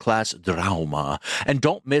world-class drama. And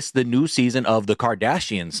don't miss the new season of The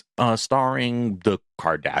Kardashians, starring the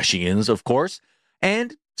Kardashians, of course.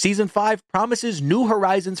 And Season 5 promises new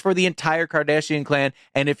horizons for the entire Kardashian clan.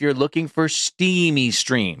 And if you're looking for steamy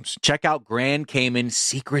streams, check out Grand Cayman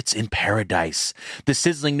Secrets in Paradise, the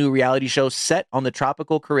sizzling new reality show set on the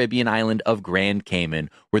tropical Caribbean island of Grand Cayman,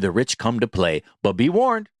 where the rich come to play. But be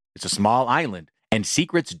warned, it's a small island, and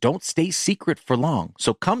secrets don't stay secret for long.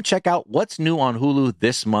 So come check out what's new on Hulu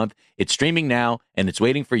this month. It's streaming now, and it's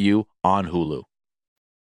waiting for you on Hulu.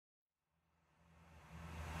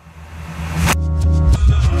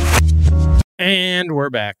 And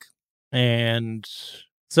we're back. And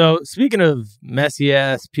so, speaking of messy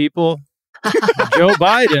ass people, Joe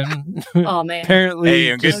Biden apparently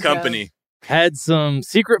in good company had some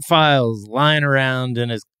secret files lying around in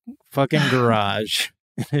his fucking garage.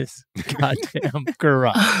 In his goddamn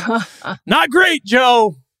garage. Not great,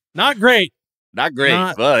 Joe. Not great. But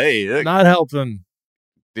hey, look. Not helping.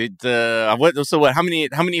 How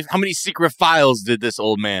many secret files did this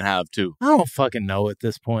old man have too? I don't fucking know at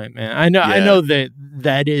this point, man. I know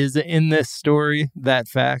that is in this story, that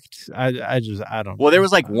fact. I don't Well, there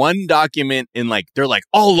was like one document in like, they're like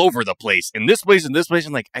all over the place, in this place, and this place.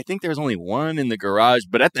 And like, I think there was only one in the garage.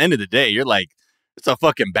 But at the end of the day, you're like, it's a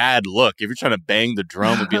fucking bad look if you're trying to bang the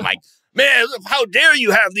drum and be like, man, how dare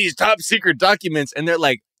you have these top secret documents? And they're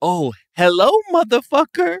like, oh, hello,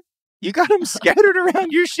 motherfucker. You got them scattered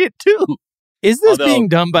around your shit, too. Is this being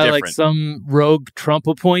done by like some rogue Trump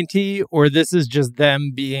appointee, or this is just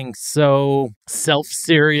them being so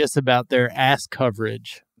self-serious about their ass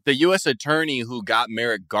coverage? The U.S. attorney who got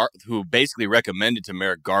who basically recommended to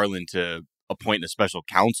Merrick Garland to appoint a special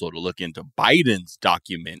counsel to look into Biden's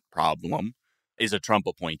document problem is a Trump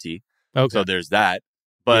appointee. Okay. So there's that.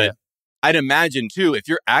 But I'd imagine, too, if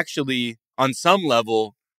you're actually on some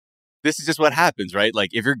level, this is just what happens, right? Like,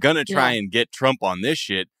 if you're going to try and get Trump on this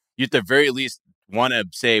shit, you at the very least want to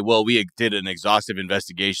say, well, we did an exhaustive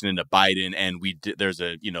investigation into Biden and there's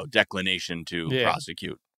a, declination to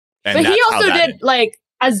prosecute. And but he also did, like,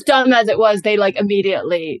 as dumb as it was, they, like,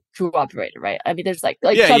 immediately cooperated, right? I mean, there's, Trump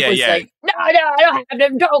was like, no, I don't have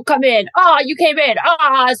them, don't come in. Oh, you came in.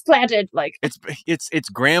 It's planted. Like, it's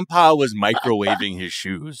grandpa was microwaving his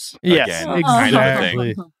shoes. Yes, again,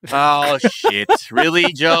 exactly. Kind of thing. Oh, shit.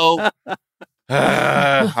 Really, Joe?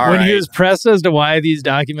 When he was pressed as to why these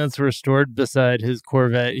documents were stored beside his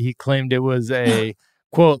Corvette, he claimed it was a,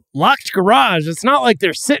 quote, locked garage. It's not like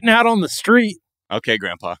they're sitting out on the street. Okay,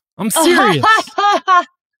 Grandpa. I'm serious.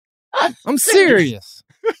 I'm serious.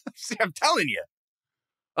 See, I'm telling you.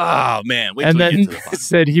 Oh, man. Wait and till then we get to the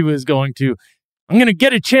said he was I'm going to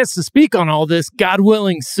get a chance to speak on all this, God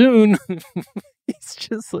willing, soon. He's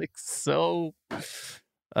just like so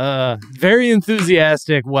very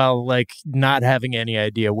enthusiastic while like not having any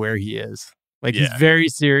idea where he is. Like he's very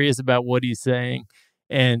serious about what he's saying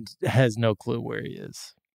and has no clue where he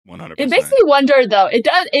is. 100%. It makes me wonder, though. It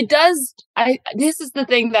does. This is the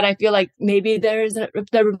thing that I feel like maybe the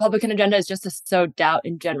Republican agenda is just to sow doubt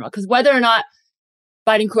in general. Because whether or not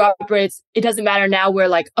Biden cooperates, it doesn't matter now. We're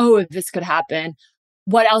like, oh, if this could happen,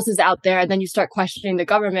 what else is out there? And then you start questioning the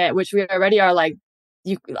government, which we already are like,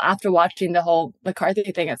 after watching the whole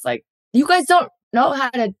McCarthy thing, it's like, you guys don't know how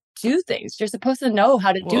to do things. You're supposed to know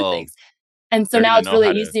how to do things. And so now it's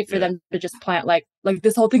really easy for them to just plant like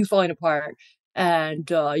this whole thing's falling apart. And,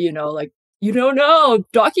 like, you don't know.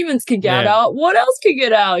 Documents can get out. What else can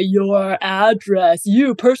get out? Your address.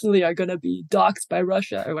 You personally are going to be doxxed by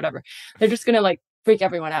Russia or whatever. They're just going to, like, freak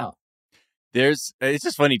everyone out. It's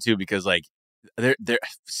just funny, too, because, like,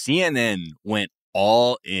 CNN went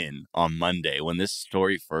all in on Monday when this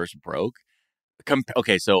story first broke.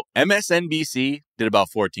 Okay, so MSNBC did about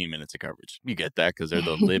 14 minutes of coverage. You get that because they're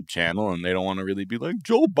the lib channel and they don't want to really be like,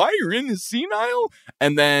 Joe Biden is senile.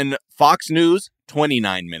 And then Fox News,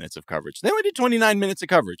 29 minutes of coverage. They only did 29 minutes of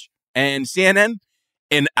coverage. And CNN,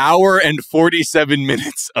 an hour and 47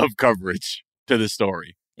 minutes of coverage to the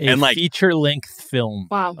story. And like feature-length film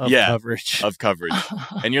of coverage. Of coverage.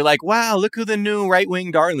 And you're like, wow, look who the new right-wing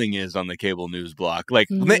darling is on the cable news block. Like,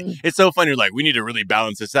 it's so funny. You're like, we need to really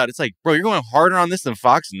balance this out. It's like, bro, you're going harder on this than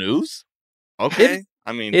Fox News? Okay.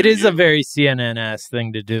 It is a very CNN-ass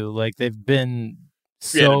thing to do. Like, they've been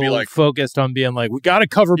so focused on being like, we got to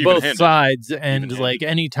cover both sides. And like,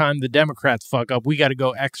 anytime the Democrats fuck up, we got to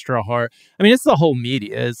go extra hard. I mean, it's the whole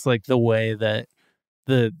media. It's like the way that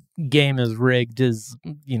the game is rigged is,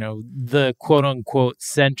 the quote unquote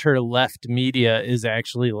center left media is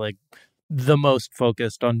actually like the most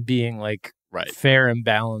focused on being like fair and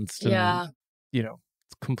balanced. And,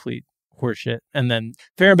 it's complete horseshit. And then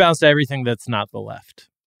fair and balanced to everything that's not the left.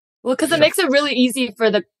 Well, because it makes it really easy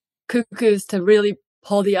for the cuckoos to really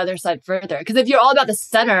pull the other side further. Because if you're all about the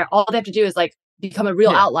center, all they have to do is like become a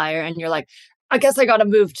real outlier. And you're like, I guess I got to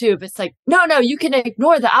move too. But it's like, no, you can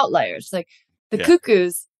ignore the outliers. Like, the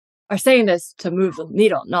cuckoos are saying this to move the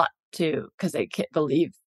needle, not to because they can't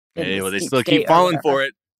believe. They still keep falling for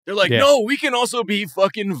it. They're like, no, we can also be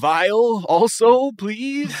fucking vile. Also,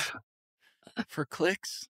 please, for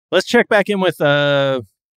clicks. Let's check back in with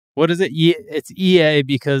what is it? It's EA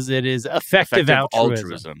because it is effective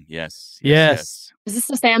altruism. Yes. Is this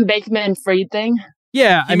the Sam Bankman-Fried thing?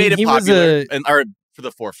 Yeah, he made it popular or for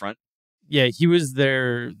the forefront. Yeah, he was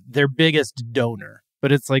their biggest donor,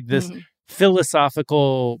 but it's like this.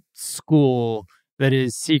 Philosophical school that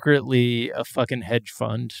is secretly a fucking hedge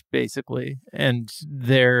fund, basically. And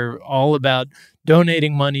they're all about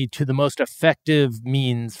donating money to the most effective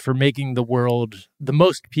means for making the world, the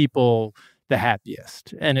most people, the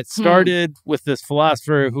happiest. And it started with this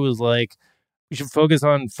philosopher who was like, We should focus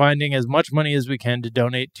on finding as much money as we can to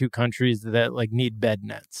donate to countries that like need bed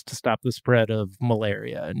nets to stop the spread of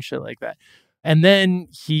malaria and shit like that. And then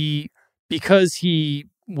because he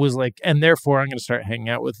was like, and therefore I'm going to start hanging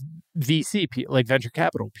out with VC people, like venture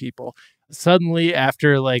capital people. Suddenly,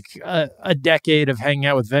 after like a decade of hanging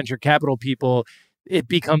out with venture capital people, it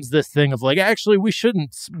becomes this thing of like, actually, we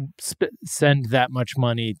shouldn't send that much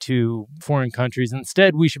money to foreign countries.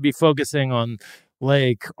 Instead, we should be focusing on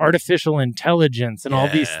like artificial intelligence and all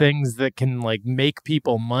these things that can like make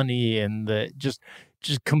people money, and the just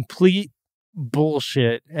complete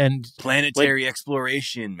bullshit and planetary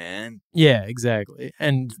exploration, man. Yeah, exactly.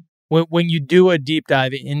 And when you do a deep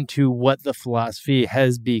dive into what the philosophy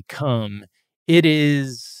has become, it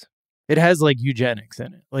has like eugenics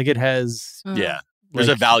in it. Like it has there's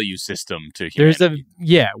a value system to humanity.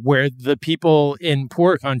 Where the people in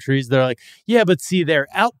poor countries, they're like, yeah, but see, their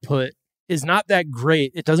output is not that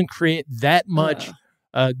great. It doesn't create that much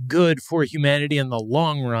good for humanity in the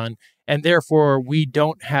long run. And therefore, we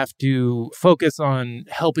don't have to focus on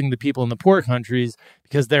helping the people in the poor countries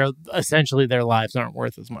because essentially their lives aren't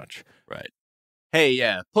worth as much. Right.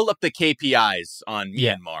 Hey, pull up the KPIs on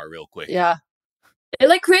Myanmar real quick. Yeah. It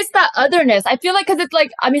like creates that otherness. I feel like because it's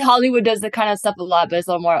like, I mean, Hollywood does the kind of stuff a lot, but it's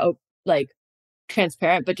a little more like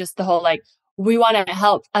transparent. But just the whole like, we want to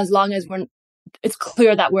help as long as it's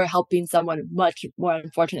clear that we're helping someone much more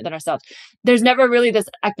unfortunate than ourselves. There's never really this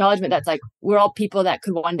acknowledgement that's like, we're all people that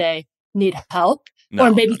could one day need help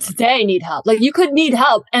or maybe today need help. Like you could need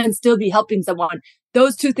help and still be helping someone.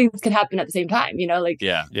 Those two things can happen at the same time, you know, like.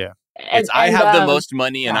 Yeah. I have the most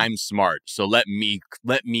money and I'm smart. So let me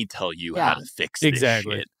tell you how to fix this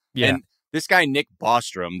shit. Yeah. And this guy, Nick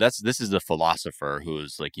Bostrom, this is the philosopher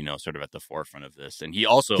who's like, you know, sort of at the forefront of this. And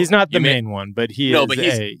he's not the main one, but he's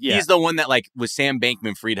the one that like with Sam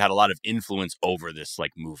Bankman-Fried had a lot of influence over this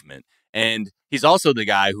like movement. And he's also the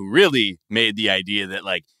guy who really made the idea that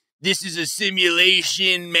like, this is a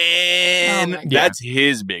simulation, man. That's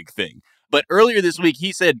his big thing. But earlier this week,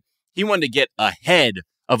 he said he wanted to get ahead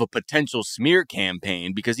of a potential smear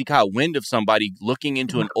campaign because he caught wind of somebody looking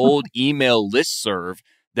into an old email listserv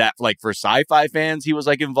that, like, for sci-fi fans, he was,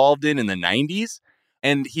 like, involved in the 90s.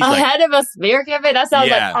 And he's ahead of a smear campaign? That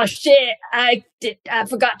sounds like, oh, shit, I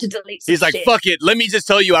forgot to delete some He's like, shit. Fuck it. Let me just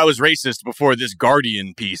tell you I was racist before this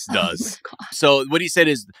Guardian piece does. So what he said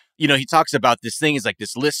is, you know, he talks about this thing is like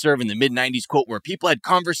this listserv in the mid-90s, quote, where people had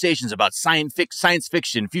conversations about science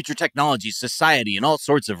fiction, future technology, society, and all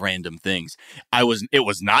sorts of random things. It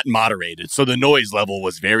was not moderated, so the noise level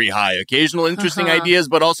was very high. Occasional interesting ideas,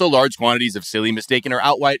 but also large quantities of silly, mistaken, or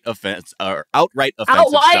outright offensive stuff. Outright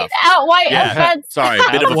offense. Sorry,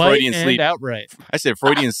 a bit of a Freudian sleep. Outright. I said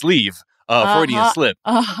Freudian sleeve. Freudian slip.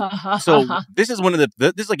 So this is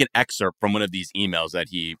this is like an excerpt from one of these emails that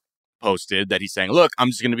he posted that he's saying, look, I'm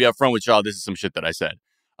just going to be upfront with y'all. This is some shit that I said.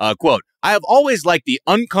 Quote, I have always liked the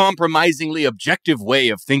uncompromisingly objective way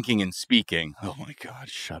of thinking and speaking. Oh my God,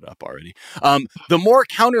 shut up already. The more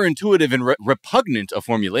counterintuitive and repugnant a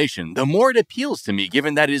formulation, the more it appeals to me,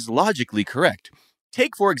 given that it is logically correct.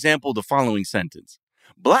 Take, for example, the following sentence.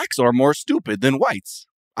 Blacks are more stupid than whites.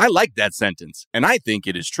 I like that sentence, and I think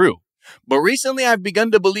it is true. But recently I've begun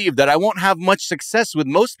to believe that I won't have much success with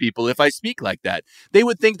most people if I speak like that. They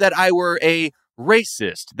would think that I were a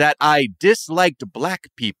racist, that I disliked black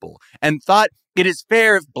people, and thought it is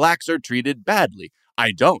fair if blacks are treated badly.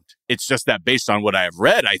 I don't. It's just that based on what I have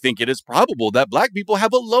read, I think it is probable that black people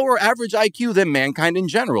have a lower average IQ than mankind in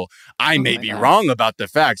general. I may be wrong about the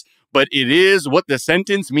facts, but it is what the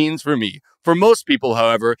sentence means for me. For most people,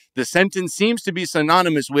 however, the sentence seems to be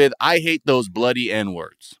synonymous with, I hate those bloody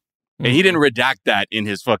N-words. And he didn't redact that in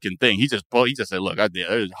his fucking thing. He just said, look,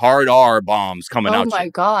 there's hard R bombs coming out. Oh my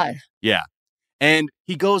God. Yeah. And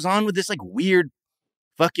he goes on with this like weird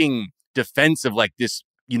fucking defense of like this,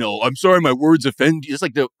 you know, I'm sorry my words offend you. It's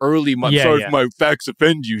like the early, sorry if my facts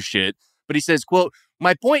offend you shit. But he says, quote,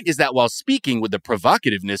 my point is that while speaking with the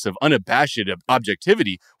provocativeness of unabashed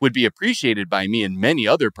objectivity would be appreciated by me and many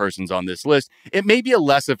other persons on this list, it may be a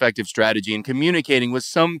less effective strategy in communicating with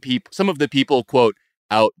some of the people, quote,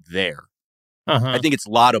 out there. I think it's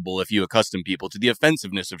laudable if you accustom people to the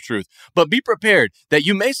offensiveness of truth, but be prepared that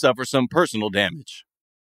you may suffer some personal damage.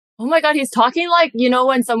 Oh my God, he's talking like, you know,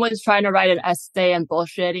 when someone's trying to write an essay and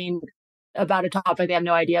bullshitting about a topic they have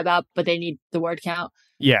no idea about, but they need the word count.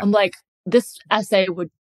 Yeah. I'm like, this essay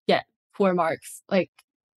would get 4 marks. Like,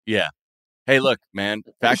 yeah. Hey, look, man,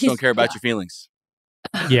 facts don't care about your feelings.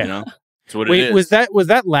 Yeah. You know? That's what it is. Was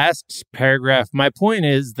that last paragraph? My point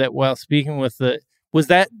is that while speaking with that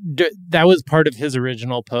was part of his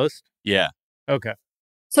original post? Yeah. Okay.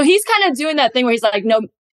 So he's kind of doing that thing where he's like, no,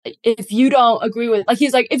 if you don't agree with, like,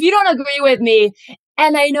 he's like, if you don't agree with me,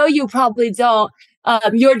 and I know you probably don't,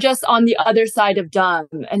 you're just on the other side of dumb.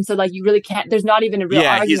 And so, like, you really can't, there's not even a real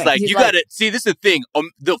argument. He's like, you gotta, see, this is the thing.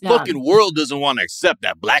 The fucking world doesn't want to accept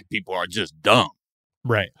that black people are just dumb.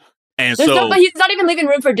 Right. And but he's not even leaving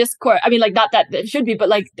room for discourse. I mean, like, not that it should be, but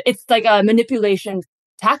like, it's like a manipulation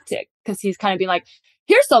tactic, because he's kind of being like,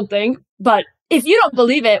 here's something, but if you don't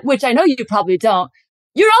believe it, which I know you probably don't,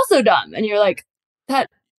 you're also dumb. And you're like, that.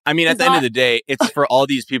 I mean, at the end of the day, it's for all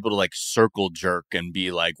these people to like circle jerk and be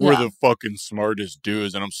like, we're the fucking smartest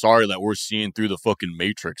dudes. And I'm sorry that we're seeing through the fucking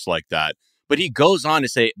matrix like that. But he goes on to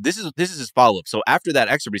say, this is his follow-up. So after that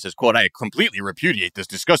excerpt, he says, quote, I completely repudiate this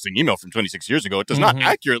disgusting email from 26 years ago. It does not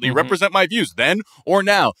accurately represent my views then or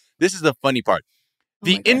now. This is the funny part.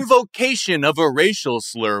 The invocation of a racial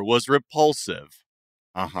slur was repulsive.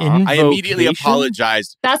 I immediately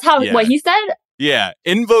apologized. That's what he said? Yeah.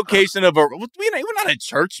 Invocation of a... We're not a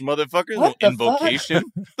church, motherfucker. What the invocation.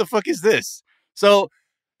 What the fuck is this? So...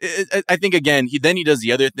 I think, again, he does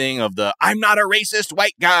the other thing of the I'm not a racist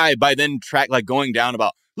white guy by then going down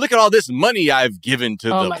about, look at all this money I've given to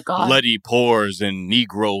the bloody poors and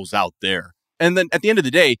Negroes out there. And then at the end of the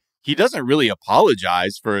day, he doesn't really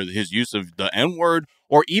apologize for his use of the N-word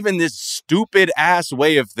or even this stupid ass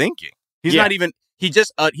way of thinking. He's not even, he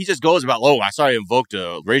just goes about, oh, I sorry I invoked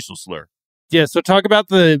a racial slur. Yeah, so talk about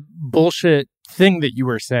the bullshit thing that you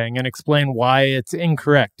were saying and explain why it's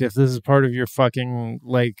incorrect if this is part of your fucking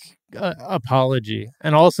apology.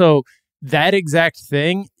 And also, that exact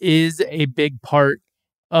thing is a big part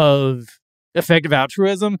of effective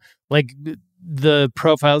altruism. Like, the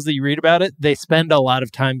profiles that you read about it, they spend a lot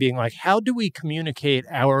of time being like, how do we communicate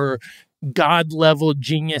our God-level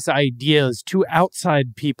genius ideas to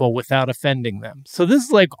outside people without offending them? So this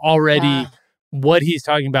is like already what he's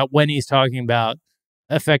talking about when he's talking about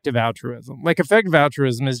effective altruism. Like, effective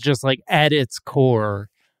altruism is just like at its core,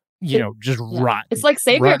 just rotten. It's like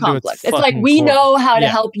savior complex. It's like, we know how to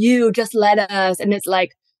help you, just let us. And it's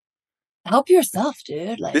like, help yourself,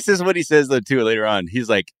 dude. Like, this is what he says, though, too, later on. He's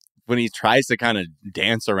like, when he tries to kind of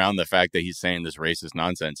dance around the fact that he's saying this racist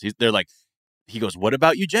nonsense, they're like, he goes, what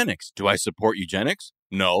about eugenics? Do I support eugenics?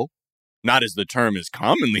 No. Not as the term is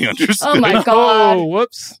commonly understood. Oh, my God. Oh,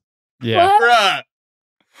 whoops. Yeah.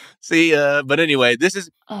 See, but anyway, this is,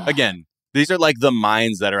 again, these are like the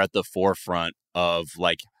minds that are at the forefront of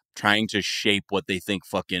like trying to shape what they think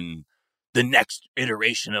fucking the next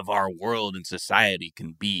iteration of our world and society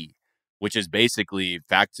can be, which is basically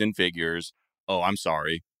facts and figures. Oh, I'm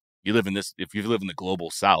sorry. If you live in the global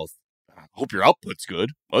south, I hope your output's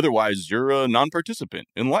good. Otherwise, you're a non-participant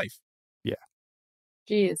in life. Yeah.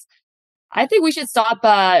 Jeez. I think we should stop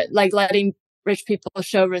letting rich people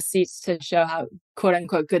show receipts to show how quote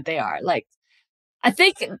unquote good they are. Like, I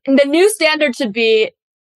think the new standard should be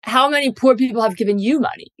how many poor people have given you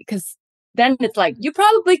money, because then it's like, you're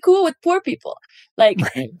probably cool with poor people. Like,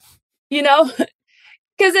 right.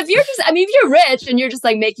 Because if you're rich and you're just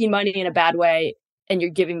like making money in a bad way and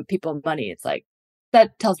you're giving people money, it's like,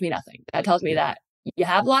 that tells me nothing. That tells me that you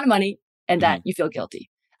have a lot of money and that you feel guilty.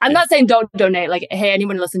 I'm not saying don't donate. Like, hey,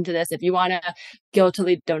 anyone listen to this, if you want to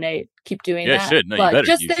guiltily donate, keep doing that. Should. No, but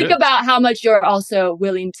just think about how much you're also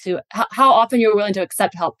willing to, how often you're willing to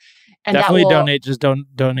accept help. And definitely donate. Just don't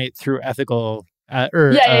donate through ethical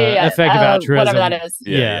effective altruism. Whatever that is.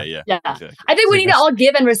 Yeah. Exactly. I think we need to all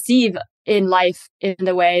give and receive in life in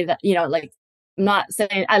the way that, like, I'm not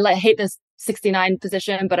saying I hate this 69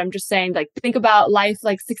 position, but I'm just saying, like, think about life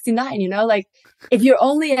like 69, like, if you're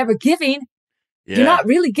only ever giving, you're not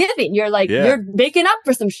really giving. You're like, you're making up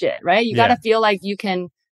for some shit, right? You got to feel like you can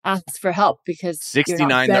ask for help because 69 you're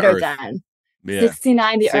not better than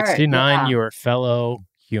 69 the earth. 69 your fellow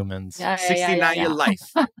humans. 69 your life.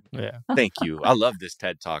 Yeah. Thank you. I love this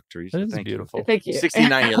TED Talk, Teresa. That is beautiful. Thank you.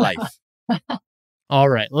 69 your life. All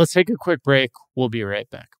right. Let's take a quick break. We'll be right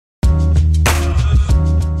back.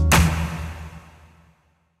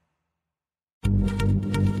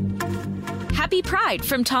 Happy Pride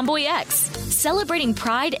from Tomboy X, celebrating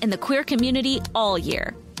pride and the queer community all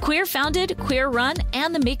year. Queer founded, queer run,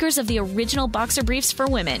 and the makers of the original boxer briefs for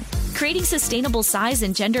women, creating sustainable size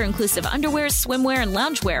and gender inclusive underwear, swimwear, and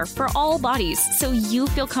loungewear for all bodies so you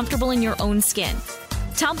feel comfortable in your own skin.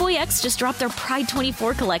 Tomboy X just dropped their Pride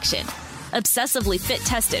 24 collection, obsessively fit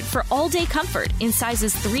tested for all day comfort in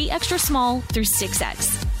sizes 3 extra small through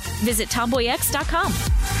 6X. Visit tomboyx.com.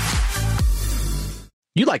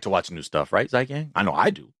 You like to watch new stuff, right, Zygang? I know I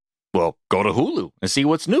do. Well, go to Hulu and see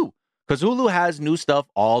what's new. Because Hulu has new stuff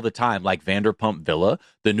all the time, like Vanderpump Villa,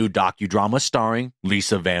 the new docudrama starring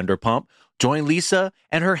Lisa Vanderpump, Join Lisa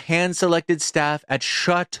and her hand-selected staff at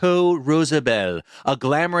Chateau Rosabelle, a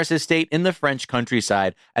glamorous estate in the French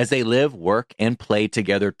countryside, as they live, work, and play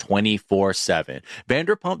together 24/7.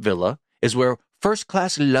 Vanderpump Villa is where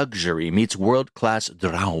first-class luxury meets world-class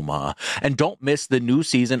drama. And don't miss the new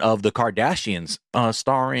season of The Kardashians,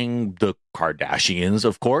 starring the Kardashians,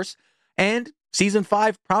 of course. And Season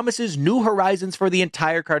 5 promises new horizons for the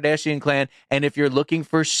entire Kardashian clan. And if you're looking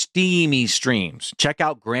for steamy streams, check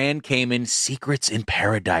out Grand Cayman Secrets in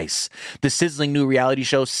Paradise, the sizzling new reality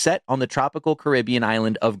show set on the tropical Caribbean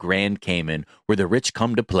island of Grand Cayman, where the rich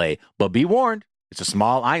come to play. But be warned, it's a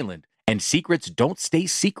small island, and secrets don't stay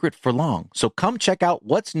secret for long. So come check out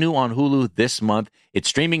what's new on Hulu this month. It's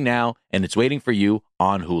streaming now, and it's waiting for you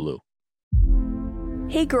on Hulu.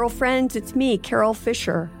 Hey, girlfriends, it's me, Carol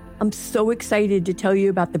Fisher. I'm so excited to tell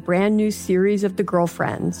you about the brand new series of The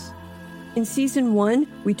Girlfriends. In Season 1,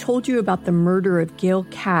 we told you about the murder of Gail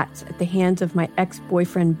Katz at the hands of my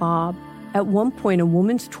ex-boyfriend, Bob. At one point, a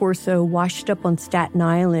woman's torso washed up on Staten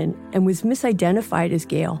Island and was misidentified as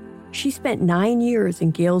Gail. She spent 9 years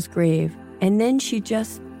in Gail's grave, and then she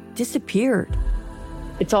just disappeared.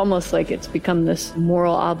 It's almost like it's become this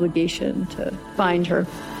moral obligation to find her.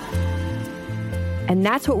 And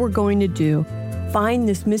that's what we're going to do. Find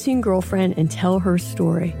this missing girlfriend and tell her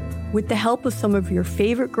story. With the help of some of your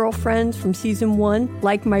favorite girlfriends from Season 1,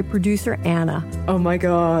 like my producer, Anna. Oh my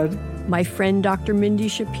God. My friend, Dr. Mindy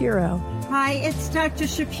Shapiro. Hi, it's Dr.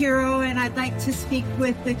 Shapiro, and I'd like to speak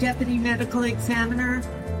with the Deputy Medical Examiner.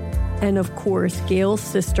 And of course, Gail's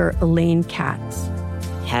sister, Elaine Katz.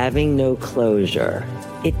 Having no closure,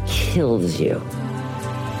 it kills you.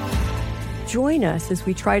 Join us as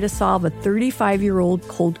we try to solve a 35-year-old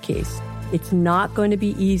cold case. It's not going to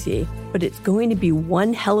be easy, but it's going to be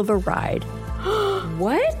one hell of a ride.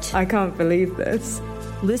 What? I can't believe this.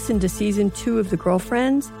 Listen to Season 2 of The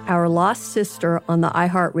Girlfriends, Our Lost Sister on the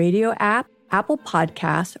iHeartRadio app, Apple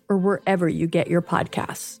Podcasts, or wherever you get your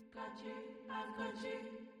podcasts.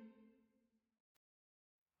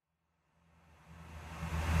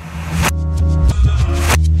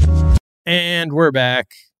 And we're back.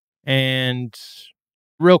 And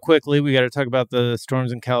real quickly, we got to talk about the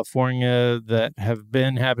storms in California that have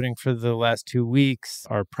been happening for the last 2 weeks,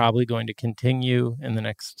 are probably going to continue in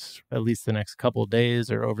at least the next couple of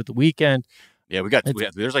days or over the weekend. Yeah,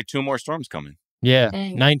 there's like 2 more storms coming. Yeah,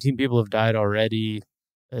 Dang. 19 people have died already.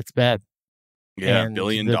 It's bad. Yeah, And $1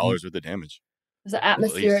 billion worth of damage. It's an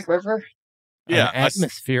atmospheric river. Yeah, An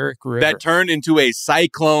atmospheric river. that turned into a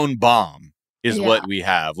cyclone bomb is Yeah. what we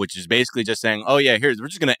have, which is basically just saying, oh yeah, we're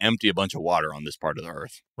just going to empty a bunch of water on this part of the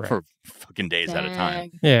earth for fucking days at a time.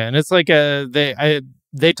 Dang. Yeah, and it's like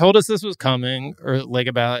they told us this was coming, or like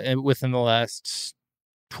about within the last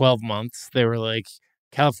 12 months. They were like,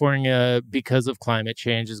 California, because of climate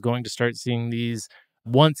change, is going to start seeing these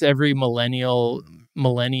once every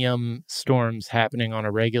millennium storms happening on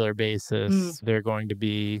a regular basis. They're going to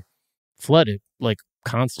be flooded like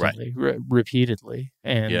constantly, repeatedly,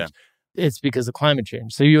 and it's because of climate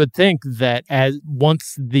change. So you would think that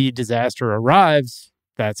once the disaster arrives,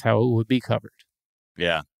 that's how it would be covered.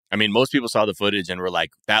 Yeah. I mean, most people saw the footage and were like,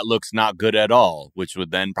 that looks not good at all, which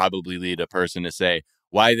would then probably lead a person to say,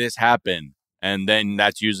 why this happened? And then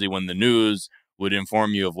that's usually when the news would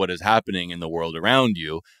inform you of what is happening in the world around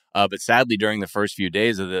you. But sadly, during the first few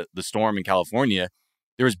days of the storm in California,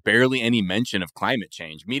 there was barely any mention of climate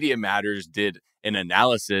change. Media Matters did an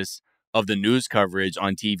analysis of the news coverage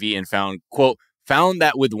on TV and found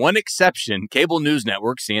that with one exception, cable news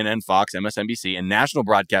networks, CNN, Fox, MSNBC, and national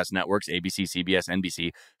broadcast networks, ABC, CBS,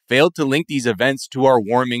 NBC, failed to link these events to our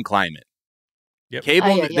warming climate. Yep.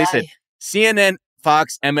 They said CNN,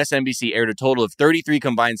 Fox, MSNBC aired a total of 33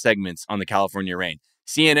 combined segments on the California rain.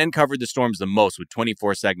 CNN covered the storms the most with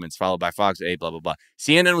 24 segments, followed by Fox, blah, blah, blah.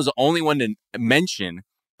 CNN was the only one to mention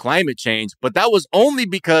climate change, but that was only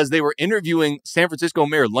because they were interviewing San Francisco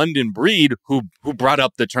Mayor London Breed, who brought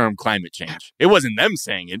up the term climate change. It wasn't them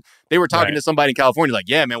saying it. They were talking to somebody in California like,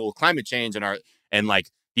 yeah, man, well, climate change and like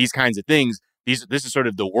these kinds of things, this is sort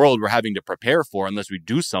of the world we're having to prepare for unless we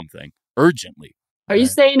do something urgently. Are you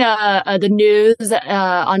saying the news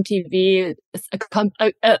on TV,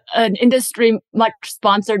 an industry much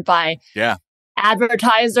sponsored by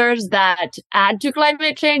advertisers that add to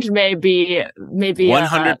climate change? Maybe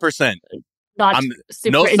 100%. Not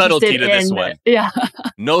super no subtlety to this one. Yeah,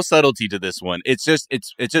 no subtlety to this one. It's just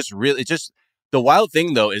the wild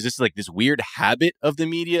thing though is this like this weird habit of the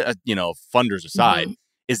media. Funders aside,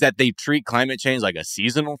 is that they treat climate change like a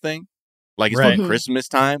seasonal thing, like it's like Christmas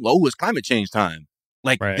time. Oh, it's climate change time.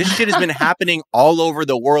 Like this shit has been happening all over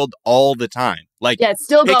the world all the time. Like it's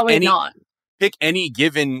still going on. Pick any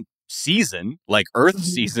given season, like Earth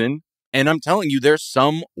season. And I'm telling you, there's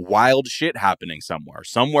some wild shit happening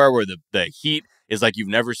somewhere where the heat is like you've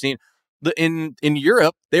never seen. In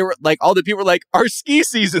Europe, they were like, all the people were like, our ski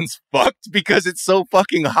season's fucked because it's so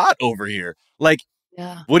fucking hot over here. Like,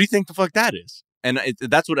 what do you think the fuck that is? And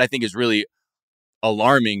that's what I think is really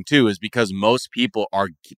alarming too, is because most people are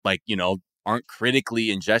like, aren't critically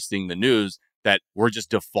ingesting the news, that we're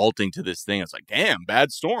just defaulting to this thing. It's like, damn,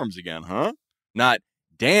 bad storms again, huh? Not,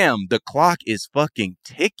 damn, the clock is fucking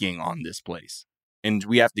ticking on this place and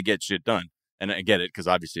we have to get shit done. And I get it, because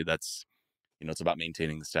obviously that's, it's about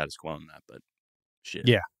maintaining the status quo on that, but shit.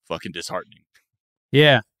 Yeah. Fucking disheartening.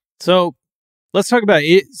 Yeah. So let's talk about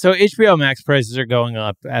it. So HBO Max prices are going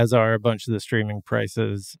up, as are a bunch of the streaming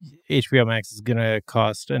prices. HBO Max is going to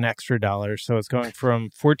cost an extra $1. So it's going from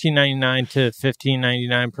 $14.99 to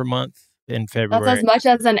 $15.99 per month in February. That's as much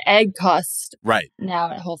as an egg costs right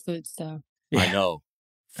now at Whole Foods. So I know.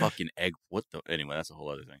 Fucking egg. Anyway, that's a whole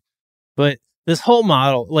other thing. But this whole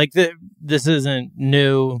model, like this isn't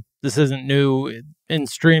new. This isn't new in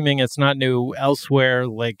streaming. It's not new elsewhere.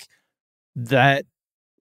 Like that,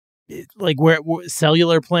 like where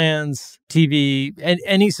cellular plans, TV, and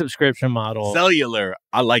any subscription model. Cellular,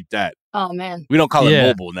 I like that. Oh man, we don't call it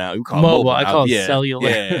mobile now. We call it mobile. I call it cellular.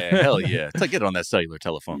 Yeah, hell yeah. It's like, get on that cellular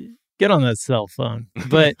telephone. Get on that cell phone.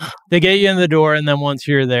 But they get you in the door, and then once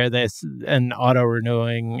you're there, and auto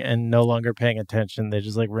renewing and no longer paying attention, they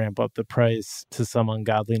just like ramp up the price to some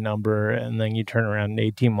ungodly number, and then you turn around in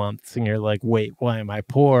 18 months and you're like, wait, why am I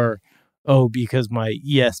poor? Oh, because my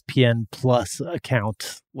ESPN Plus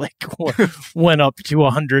account like went up to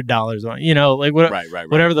 $100 on, like right.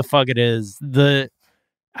 Whatever the fuck it is.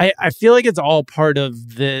 I feel like it's all part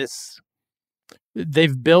of this.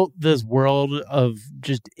 They've built this world of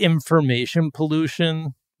just information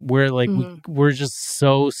pollution where like we're just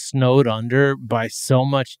so snowed under by so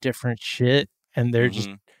much different shit, and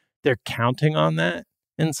they're counting on that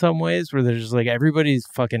in some ways, where they're just like, everybody's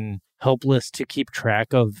fucking helpless to keep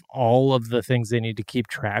track of all of the things they need to keep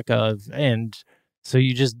track of, and so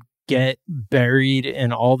you just get buried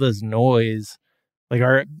in all this noise. Like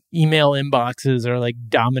our email inboxes are like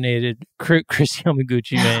dominated. Chris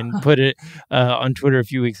Yamaguchi, man, put it on Twitter a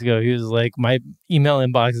few weeks ago. He was like, my email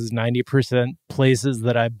inbox is 90% places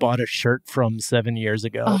that I bought a shirt from 7 years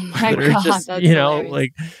ago. Oh my God, just, that's hilarious.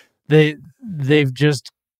 like they've just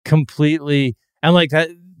completely, and like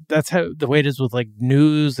that's how the way it is with like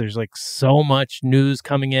news. There's like so much news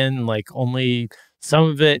coming in, like only some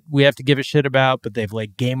of it we have to give a shit about, but they've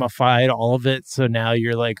like gamified all of it. So now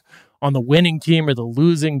you're like on the winning team or the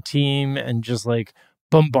losing team, and just like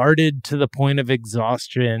bombarded to the point of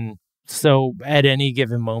exhaustion. So at any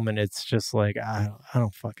given moment, it's just like, I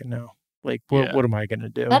don't fucking know. Like, what am I going to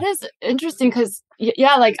do? That is interesting because,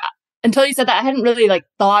 like until you said that, I hadn't really like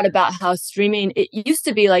thought about how streaming, it used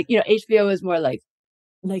to be like, HBO is more like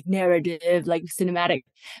narrative, like cinematic,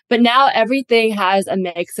 but now everything has a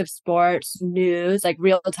mix of sports, news, like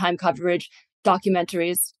real-time coverage,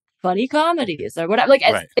 documentaries, funny comedies or whatever. Like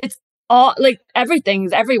it's all like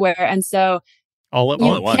everything's everywhere, and so all at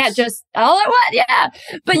once. Can't just all at once, yeah.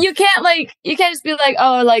 But you can't just be like,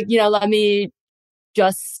 oh, like let me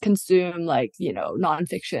just consume like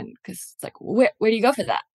nonfiction, because it's like where do you go for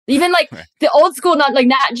that? Even like the old school, not like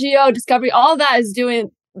Nat Geo, Discovery, all that is doing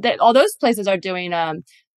that. All those places are doing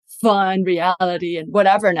fun reality and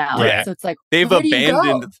whatever now. Yeah. So it's like they've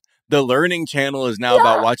abandoned. The Learning Channel is now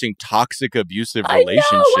about watching toxic, abusive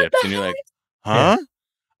relationships, and you're like, huh? Yeah.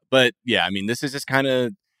 But yeah, I mean, this is just kind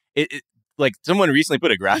of it. Like someone recently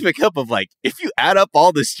put a graphic up of like, if you add up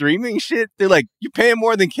all the streaming shit, they're like, you're paying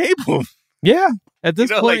more than cable. Yeah, at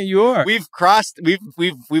this point, like, you are. We've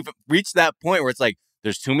reached that point where it's like,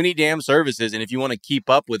 there's too many damn services, and if you want to keep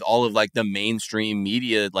up with all of like the mainstream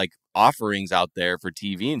media like offerings out there for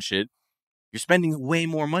TV and shit, you're spending way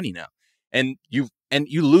more money now, and you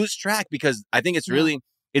lose track, because I think it's really.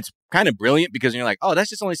 It's kind of brilliant, because you're like, oh, that's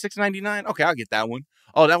just only $6.99. Okay, I'll get that one.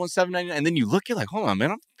 Oh, that one's $7.99. And then you look, you're like, hold on,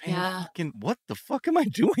 man, I'm paying fucking, what the fuck am I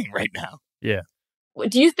doing right now? Yeah.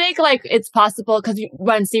 Do you think like it's possible? Because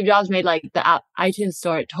when Steve Jobs made like the iTunes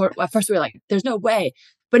store, at first we were like, there's no way.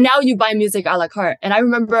 But now you buy music a la carte. And I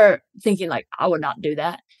remember thinking like, I would not do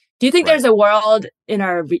that. Do you think there's a world in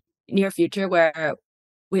our near future where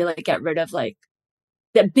we like get rid of like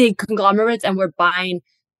the big conglomerates and we're buying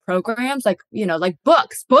programs like like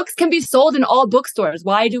books can be sold in all bookstores?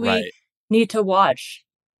 Why do we need to watch?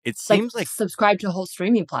 It seems like subscribe to a whole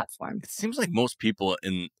streaming platform. It seems like most people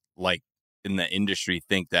in the industry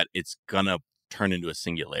think that it's gonna turn into a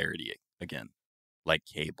singularity again, like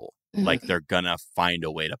cable. Like they're gonna find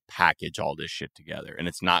a way to package all this shit together, and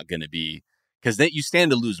it's not gonna be because then you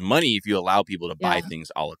stand to lose money if you allow people to buy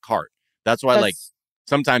things a la carte. That's why, like,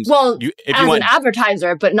 sometimes, if you want an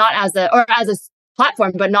advertiser, but not as a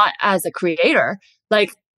platform, but not as a creator,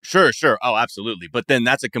 like. Sure. Oh, absolutely. But then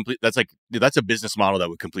that's a business model that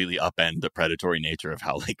would completely upend the predatory nature of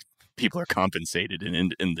how like people are compensated in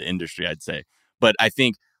the industry, I'd say. But I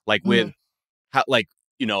think like with how, like,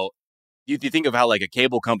 you know, you think of how like a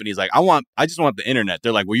cable company is like, I just want the internet.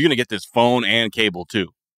 They're like, well, you're going to get this phone and cable too.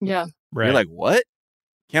 Yeah. Right. You're like, what?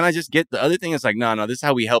 Can't I just get the other thing? It's like, no, this is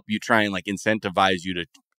how we help you try and like incentivize you to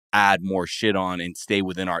add more shit on and stay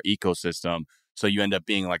within our ecosystem. So you end up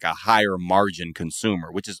being like a higher margin consumer,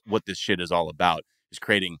 which is what this shit is all about, is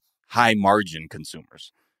creating high margin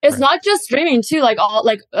consumers. It's not just streaming too. Like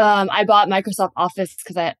I bought Microsoft Office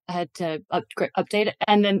because I had to update it,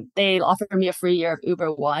 and then they offered me a free year of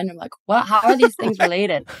Uber One. I'm like, what? How are these things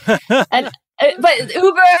related? But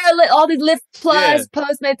Uber, all these Lyft Plus,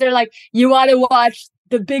 Postmates, they're like, you want to watch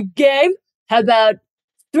the big game? How about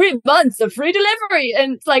 3 months of free delivery?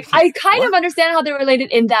 And it's like, I kind of understand how they're related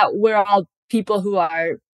in that we're all people who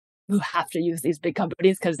have to use these big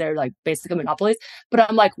companies because they're like basically monopolies. But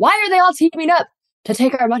I'm like, why are they all teaming up to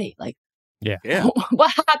take our money? Like,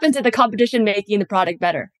 what happened to the competition making the product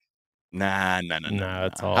better? Nah.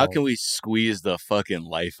 It's all... How can we squeeze the fucking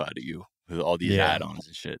life out of you with all these add-ons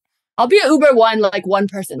and shit? I'll be an Uber One, like one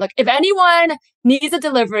person. Like if anyone needs a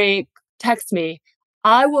delivery, text me.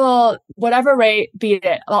 I will, whatever rate, beat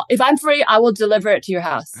it. Well, if I'm free, I will deliver it to your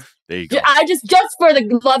house. There you go. I just for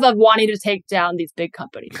the love of wanting to take down these big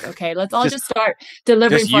companies. Okay, let's all just start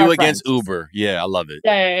delivering. Just for you our against friends. Uber. Yeah, I love it.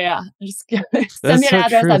 Yeah. Just That's send me an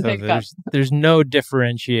address. True, I'll pick up. There's no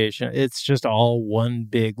differentiation. It's just all one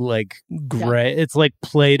big like gray. It's like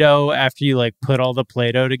Play-Doh after you like put all the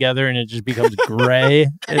Play-Doh together and it just becomes gray.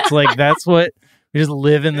 It's like that's what. We just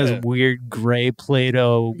live in this weird gray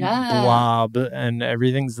Play-Doh blob, and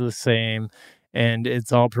everything's the same, and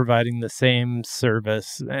it's all providing the same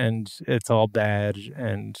service, and it's all bad,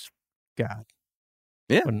 and God,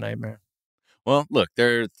 what a nightmare. Well, look,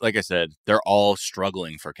 like I said, they're all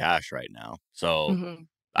struggling for cash right now, so.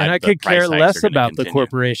 And I could care less about the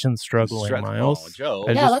corporation struggling, Miles. Oh, Joe.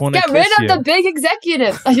 Let's get rid of the big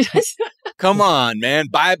executives. Come on, man.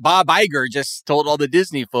 Bob Iger just told all the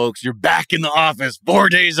Disney folks, you're back in the office 4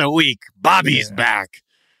 days a week. Bobby's back.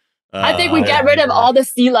 I think we get rid of all the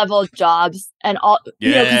C-level jobs and all,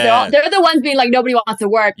 you know, because they're the ones being like, nobody wants to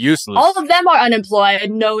work. Useless. All of them are unemployed,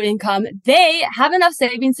 no income. They have enough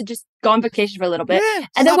savings to just go on vacation for a little bit.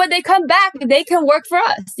 And then when they come back, they can work for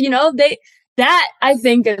us. You know, that, I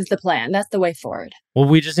think, is the plan. That's the way forward. Well,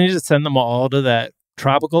 we just need to send them all to that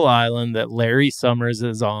tropical island that Larry Summers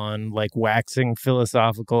is on, like waxing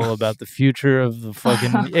philosophical about the future of the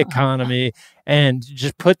fucking economy, and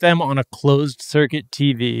just put them on a closed circuit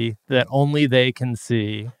TV that only they can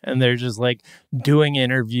see. And they're just like doing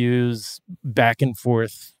interviews back and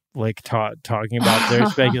forth, like talking about their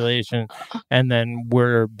speculation. And then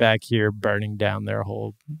we're back here burning down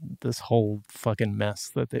this whole fucking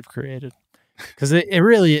mess that they've created. Because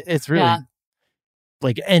it's really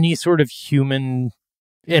like any sort of human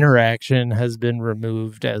interaction has been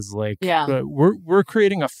removed as like we're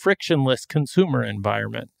creating a frictionless consumer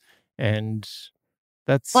environment, and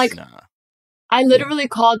that's like I literally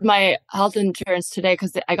called my health insurance today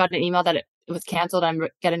because I got an email that it was canceled. I'm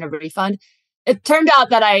getting a refund. It turned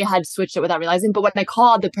out that I had switched it without realizing, but when I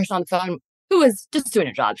called the person on the phone, who was just doing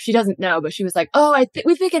a job, she doesn't know, but she was like, oh,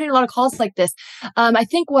 we've been getting a lot of calls like this. I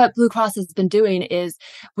think what Blue Cross has been doing is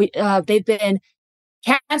they've been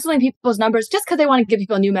canceling people's numbers just because they want to give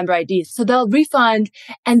people new member IDs. So they'll refund,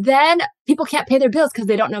 and then people can't pay their bills because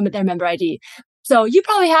they don't know their member ID. So you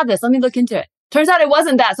probably have this. Let me look into it. Turns out it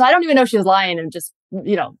wasn't that. So I don't even know if she was lying and just,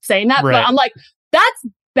 saying that. Right. But I'm like, that's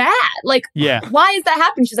bad. Like, why is that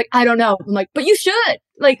happening? She's like, I don't know. I'm like, but you should.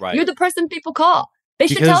 Like, you're the person people call. They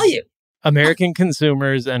should tell you. American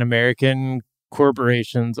consumers and American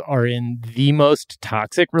corporations are in the most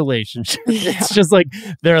toxic relationship. It's just like,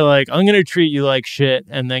 they're like, I'm going to treat you like shit,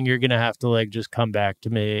 and then you're going to have to like just come back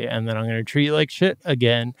to me, and then I'm going to treat you like shit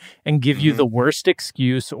again and give you the worst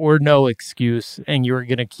excuse or no excuse, and you're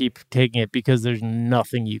going to keep taking it because there's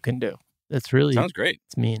nothing you can do. It's really... Sounds great.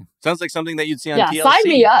 It's mean. Sounds like something that you'd see on TLC, sign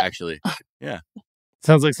me up. Actually. Yeah.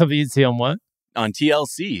 Sounds like something you'd see on what? On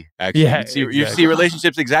TLC, actually. Yeah, you see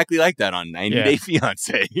relationships exactly like that on 90 Day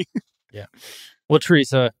Fiancé. Yeah. Well,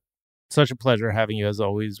 Teresa, such a pleasure having you as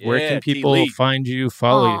always. Where can people find you,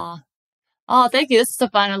 follow you? Oh, thank you. This is so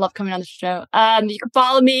fun. I love coming on the show. You can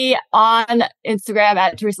follow me on Instagram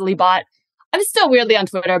at Teresa Lee Bot. I'm still weirdly on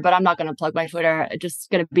Twitter, but I'm not going to plug my Twitter. I'm just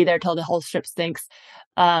going to be there till the whole ship sinks.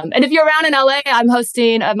 And if you're around in LA, I'm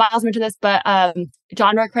hosting, Miles mentioned this, but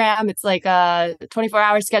Genre Cram. It's like a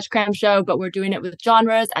 24-hour sketch cram show, but we're doing it with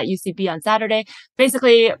genres at UCB on Saturday.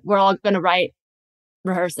 Basically, we're all going to write,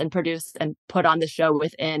 rehearse, and produce and put on the show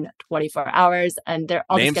within 24 hours. And they're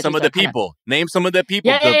all Name some of the people. Name some of the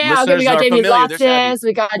people. Yeah. Okay, we got Jamie Loftus,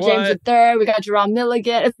 we got James III, we got Jerome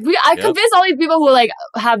Milligan. I convinced all these people who like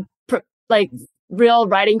have real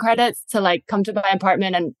writing credits to like come to my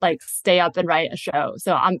apartment and like stay up and write a show.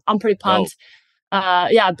 So I'm pretty pumped.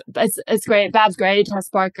 It's great. Bab's great. Tess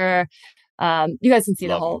Parker. You guys can see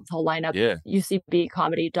the whole lineup. Yeah.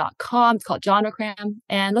 UCBcomedy.com. It's called Genre Cram.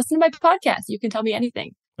 And listen to my podcast. You can tell me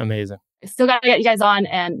anything. Amazing. Still got to get you guys on.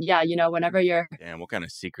 And yeah, whenever you're what kind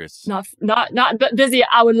of secrets? Not busy,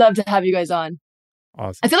 I would love to have you guys on.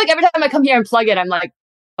 Awesome. I feel like every time I come here and plug it, I'm like,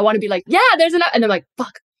 I want to be like, yeah, there's enough. And they're like,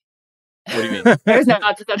 fuck. What do you mean? There's no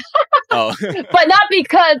episode. Oh. But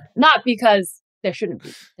not because there shouldn't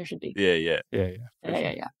be. There should be. Yeah.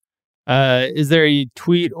 Is there a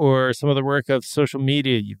tweet or some other work of social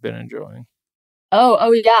media you've been enjoying?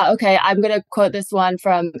 Oh yeah. Okay. I'm going to quote this one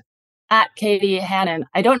from @Katie Hannon.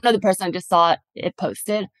 I don't know the person. I just saw it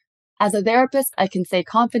posted. As a therapist, I can say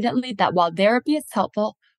confidently that while therapy is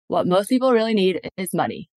helpful, what most people really need is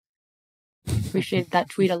money. Appreciate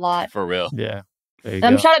that tweet a lot. For real. Yeah.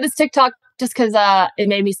 Shout out this TikTok just because it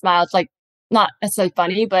made me smile. It's like not necessarily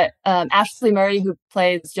funny, but Ashley Murray, who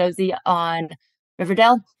plays Josie on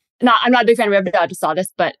Riverdale. I'm not a big fan of Riverdale. I just saw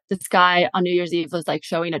this, but this guy on New Year's Eve was like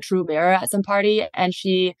showing a true mirror at some party, and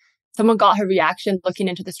someone got her reaction looking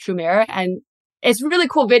into this true mirror, and it's a really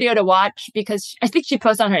cool video to watch because I think she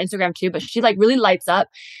posts on her Instagram too, but she like really lights up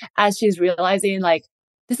as she's realizing like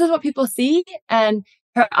this is what people see, and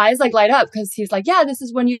her eyes like light up because he's like, yeah, this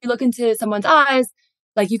is when you look into someone's eyes,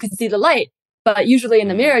 like you can see the light. But usually in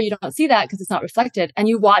the mirror, you don't see that because it's not reflected. And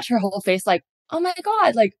you watch her whole face like, oh my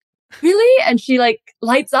God, like, really? And she like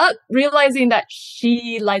lights up, realizing that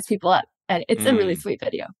she lights people up. And it's a really sweet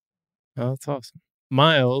video. Oh, that's awesome.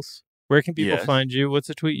 Miles, where can people find you? What's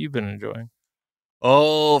a tweet you've been enjoying?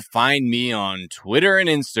 Oh, find me on Twitter and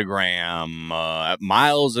Instagram at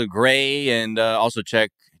Miles of Gray. And also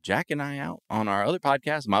check Jack and I out on our other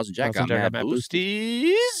podcast, Miles and Jack. Matt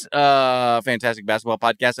Boosties. Fantastic basketball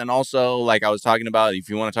podcast. And also, like I was talking about, if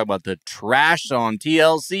you want to talk about the trash on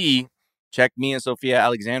TLC, check me and Sophia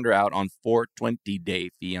Alexandra out on 420 Day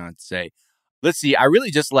Fiance. Let's see. I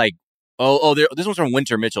really just like, this one's from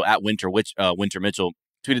Winter Mitchell at Winter Mitchell.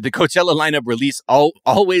 Tweeted, the Coachella lineup release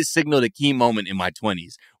always signaled a key moment in my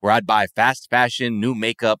 20s where I'd buy fast fashion, new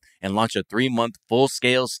makeup, and launch a 3-month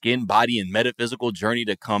full-scale skin, body, and metaphysical journey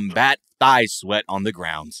to combat thigh sweat on the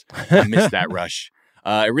grounds. I miss that rush.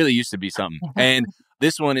 It really used to be something. And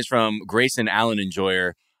this one is from Grayson Allen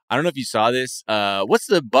Enjoyer. I don't know if you saw this. What's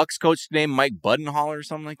the Bucks coach name? Mike Budenholzer or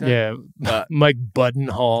something like that? Yeah, Mike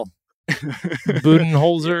Budenhall.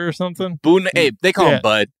 Budenholzer or something? Hey, they call him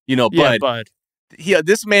Bud. Bud. Yeah, Bud.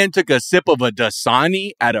 This man took a sip of a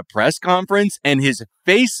Dasani at a press conference and his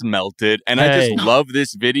face melted. And I just love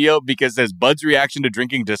this video because it says Bud's reaction to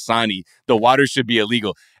drinking Dasani. The water should be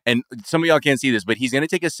illegal. And some of y'all can't see this, but he's going to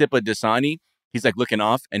take a sip of Dasani. He's like looking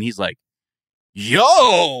off and he's like,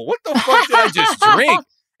 yo, what the fuck did I just drink?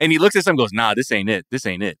 And he looks at some and goes, nah, this ain't it. This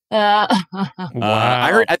ain't it. Wow.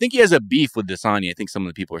 I think he has a beef with Dasani. I think some of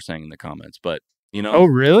the people are saying in the comments, but oh,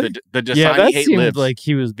 really? The Dasani that hate seemed lives. like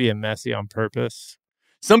he was being messy on purpose.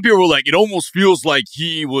 Some people were like, it almost feels like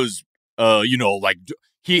he was, like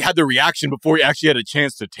he had the reaction before he actually had a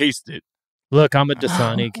chance to taste it. Look, I'm a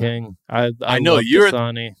Dasani king. I know love you're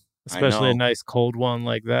Dasani, especially a nice cold one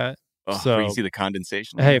like that. Oh, so you see the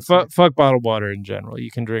condensation. Hey, fuck bottled water in general.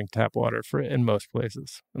 You can drink tap water in most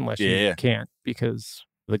places, unless you can't because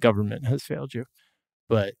the government has failed you.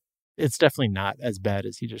 But it's definitely not as bad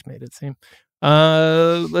as he just made it seem.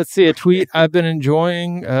 Let's see, a tweet I've been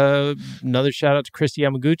enjoying. Another shout out to Christy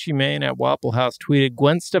Yamaguchi, Maine at Waffle House tweeted,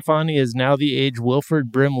 Gwen Stefani is now the age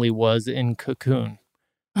Wilford Brimley was in Cocoon.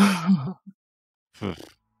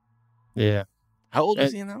 Yeah. How old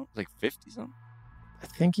is he now? Like 50 something? I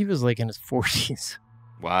think he was like in his 40s.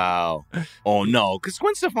 Wow. Oh no, because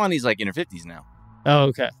Gwen Stefani's like in her 50s now. Oh,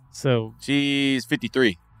 okay. So she's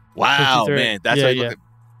 53. Wow, 53. Man. That's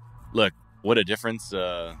look, what a difference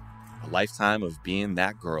a lifetime of being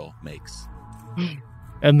that girl makes.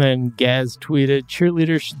 And then Gaz tweeted,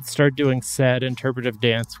 cheerleaders should start doing sad interpretive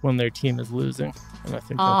dance when their team is losing. And I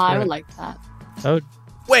think that's right. I would like that.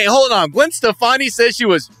 Wait, hold on. Gwen Stefani says she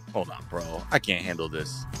was... Hold on, bro. I can't handle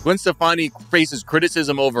this. Gwen Stefani faces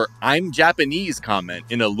criticism over "I'm Japanese" comment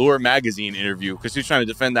in a Lure magazine interview because she's trying to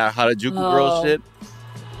defend that Harajuku girl shit.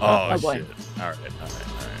 Oh shit. All right.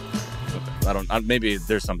 Okay. Maybe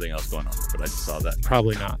there's something else going on, but I just saw that.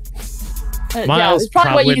 Probably not. Miles, it's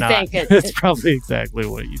probably what you think. It's probably exactly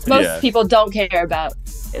what you think. Most people don't care about.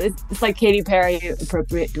 It's like Katy Perry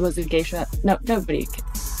appropriate was a geisha. No, nobody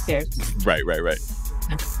cares. Right.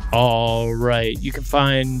 All right. You can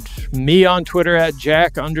find me on Twitter at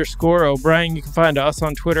Jack_O'Brien. You can find us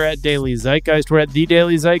on Twitter at Daily Zeitgeist. We're at The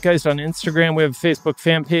Daily Zeitgeist on Instagram. We have a Facebook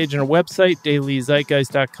fan page and a website,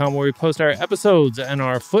 dailyzeitgeist.com, where we post our episodes and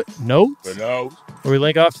our footnotes. Where we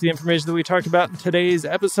link off to the information that we talked about in today's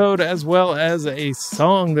episode, as well as a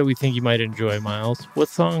song that we think you might enjoy, Miles. What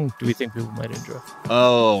song do we think people might enjoy?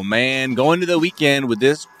 Oh, man. Going to the weekend with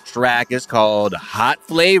this track is called Hot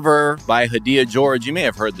Flavor by Hadia George. You may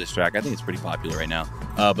have heard this track. I think it's pretty popular right now.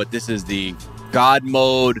 But this is the God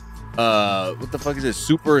Mode, what the fuck is this?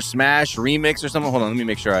 Super Smash remix or something? Hold on, let me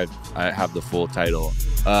make sure I have the full title.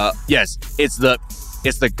 Yes, it's the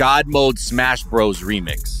God Mode Smash Bros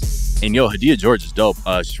remix. And yo, Hadia George is dope.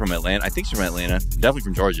 She's from Atlanta. I think she's from Atlanta. Definitely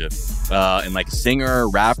from Georgia. And like singer,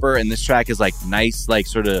 rapper. And this track is like nice, like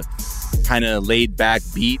sort of kind of laid back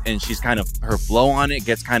beat. And she's kind of, her flow on it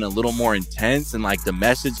gets kind of a little more intense. And like the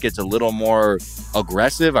message gets a little more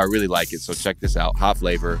aggressive. I really like it. So check this out. Hot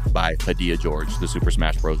Flavor by Hadia George, the Super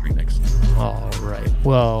Smash Bros remix. All right.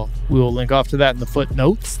 Well, we will link off to that in the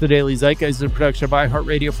footnotes. The Daily Zeitgeist is a production of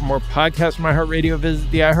iHeartRadio. For more podcasts from iHeartRadio, visit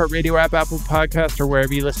the iHeartRadio app, Apple Podcast, or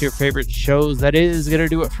wherever you listen to your favorite shows. That is going to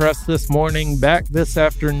do it for us this morning. Back this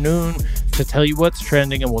afternoon to tell you what's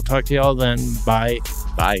trending, and we'll talk to you all then. Bye.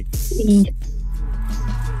 Bye.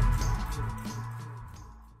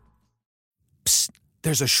 Psst.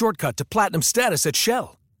 There's a shortcut to platinum status at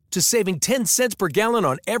Shell. To saving 10 cents per gallon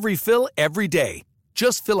on every fill every day.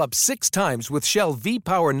 Just fill up 6 times with Shell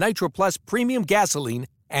V-Power Nitro Plus Premium Gasoline,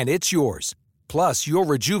 and it's yours. Plus, you'll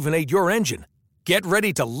rejuvenate your engine. Get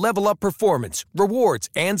ready to level up performance, rewards,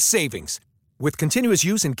 and savings. With continuous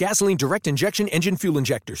use in gasoline direct injection engine fuel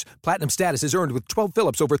injectors, platinum status is earned with 12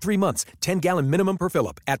 fill-ups over 3 months, 10-gallon minimum per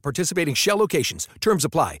fill-up at participating Shell locations. Terms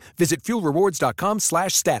apply. Visit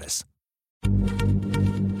fuelrewards.com/status.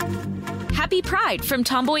 Happy Pride from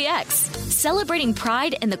Tomboy X, celebrating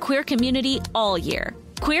pride and the queer community all year.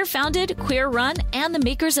 Queer founded, queer run, and the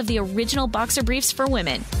makers of the original boxer briefs for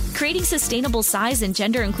women, creating sustainable size and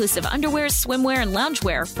gender inclusive underwear, swimwear, and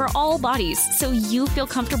loungewear for all bodies so you feel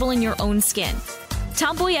comfortable in your own skin.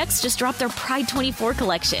 Tomboy X just dropped their Pride 24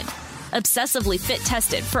 collection. Obsessively fit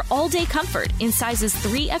tested for all day comfort in sizes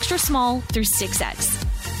 3 extra small through 6X.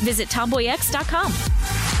 Visit tomboyx.com.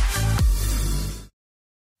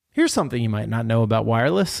 Here's something you might not know about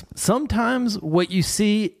wireless. Sometimes what you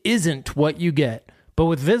see isn't what you get. But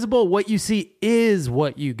with Visible, what you see is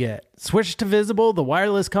what you get. Switch to Visible, the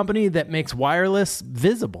wireless company that makes wireless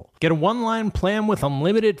visible. Get a one-line plan with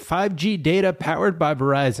unlimited 5G data powered by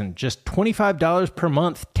Verizon. Just $25 per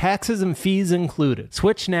month, taxes and fees included.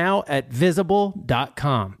 Switch now at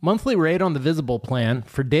Visible.com. Monthly rate on the Visible plan.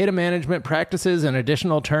 For data management practices and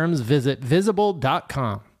additional terms, visit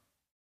Visible.com.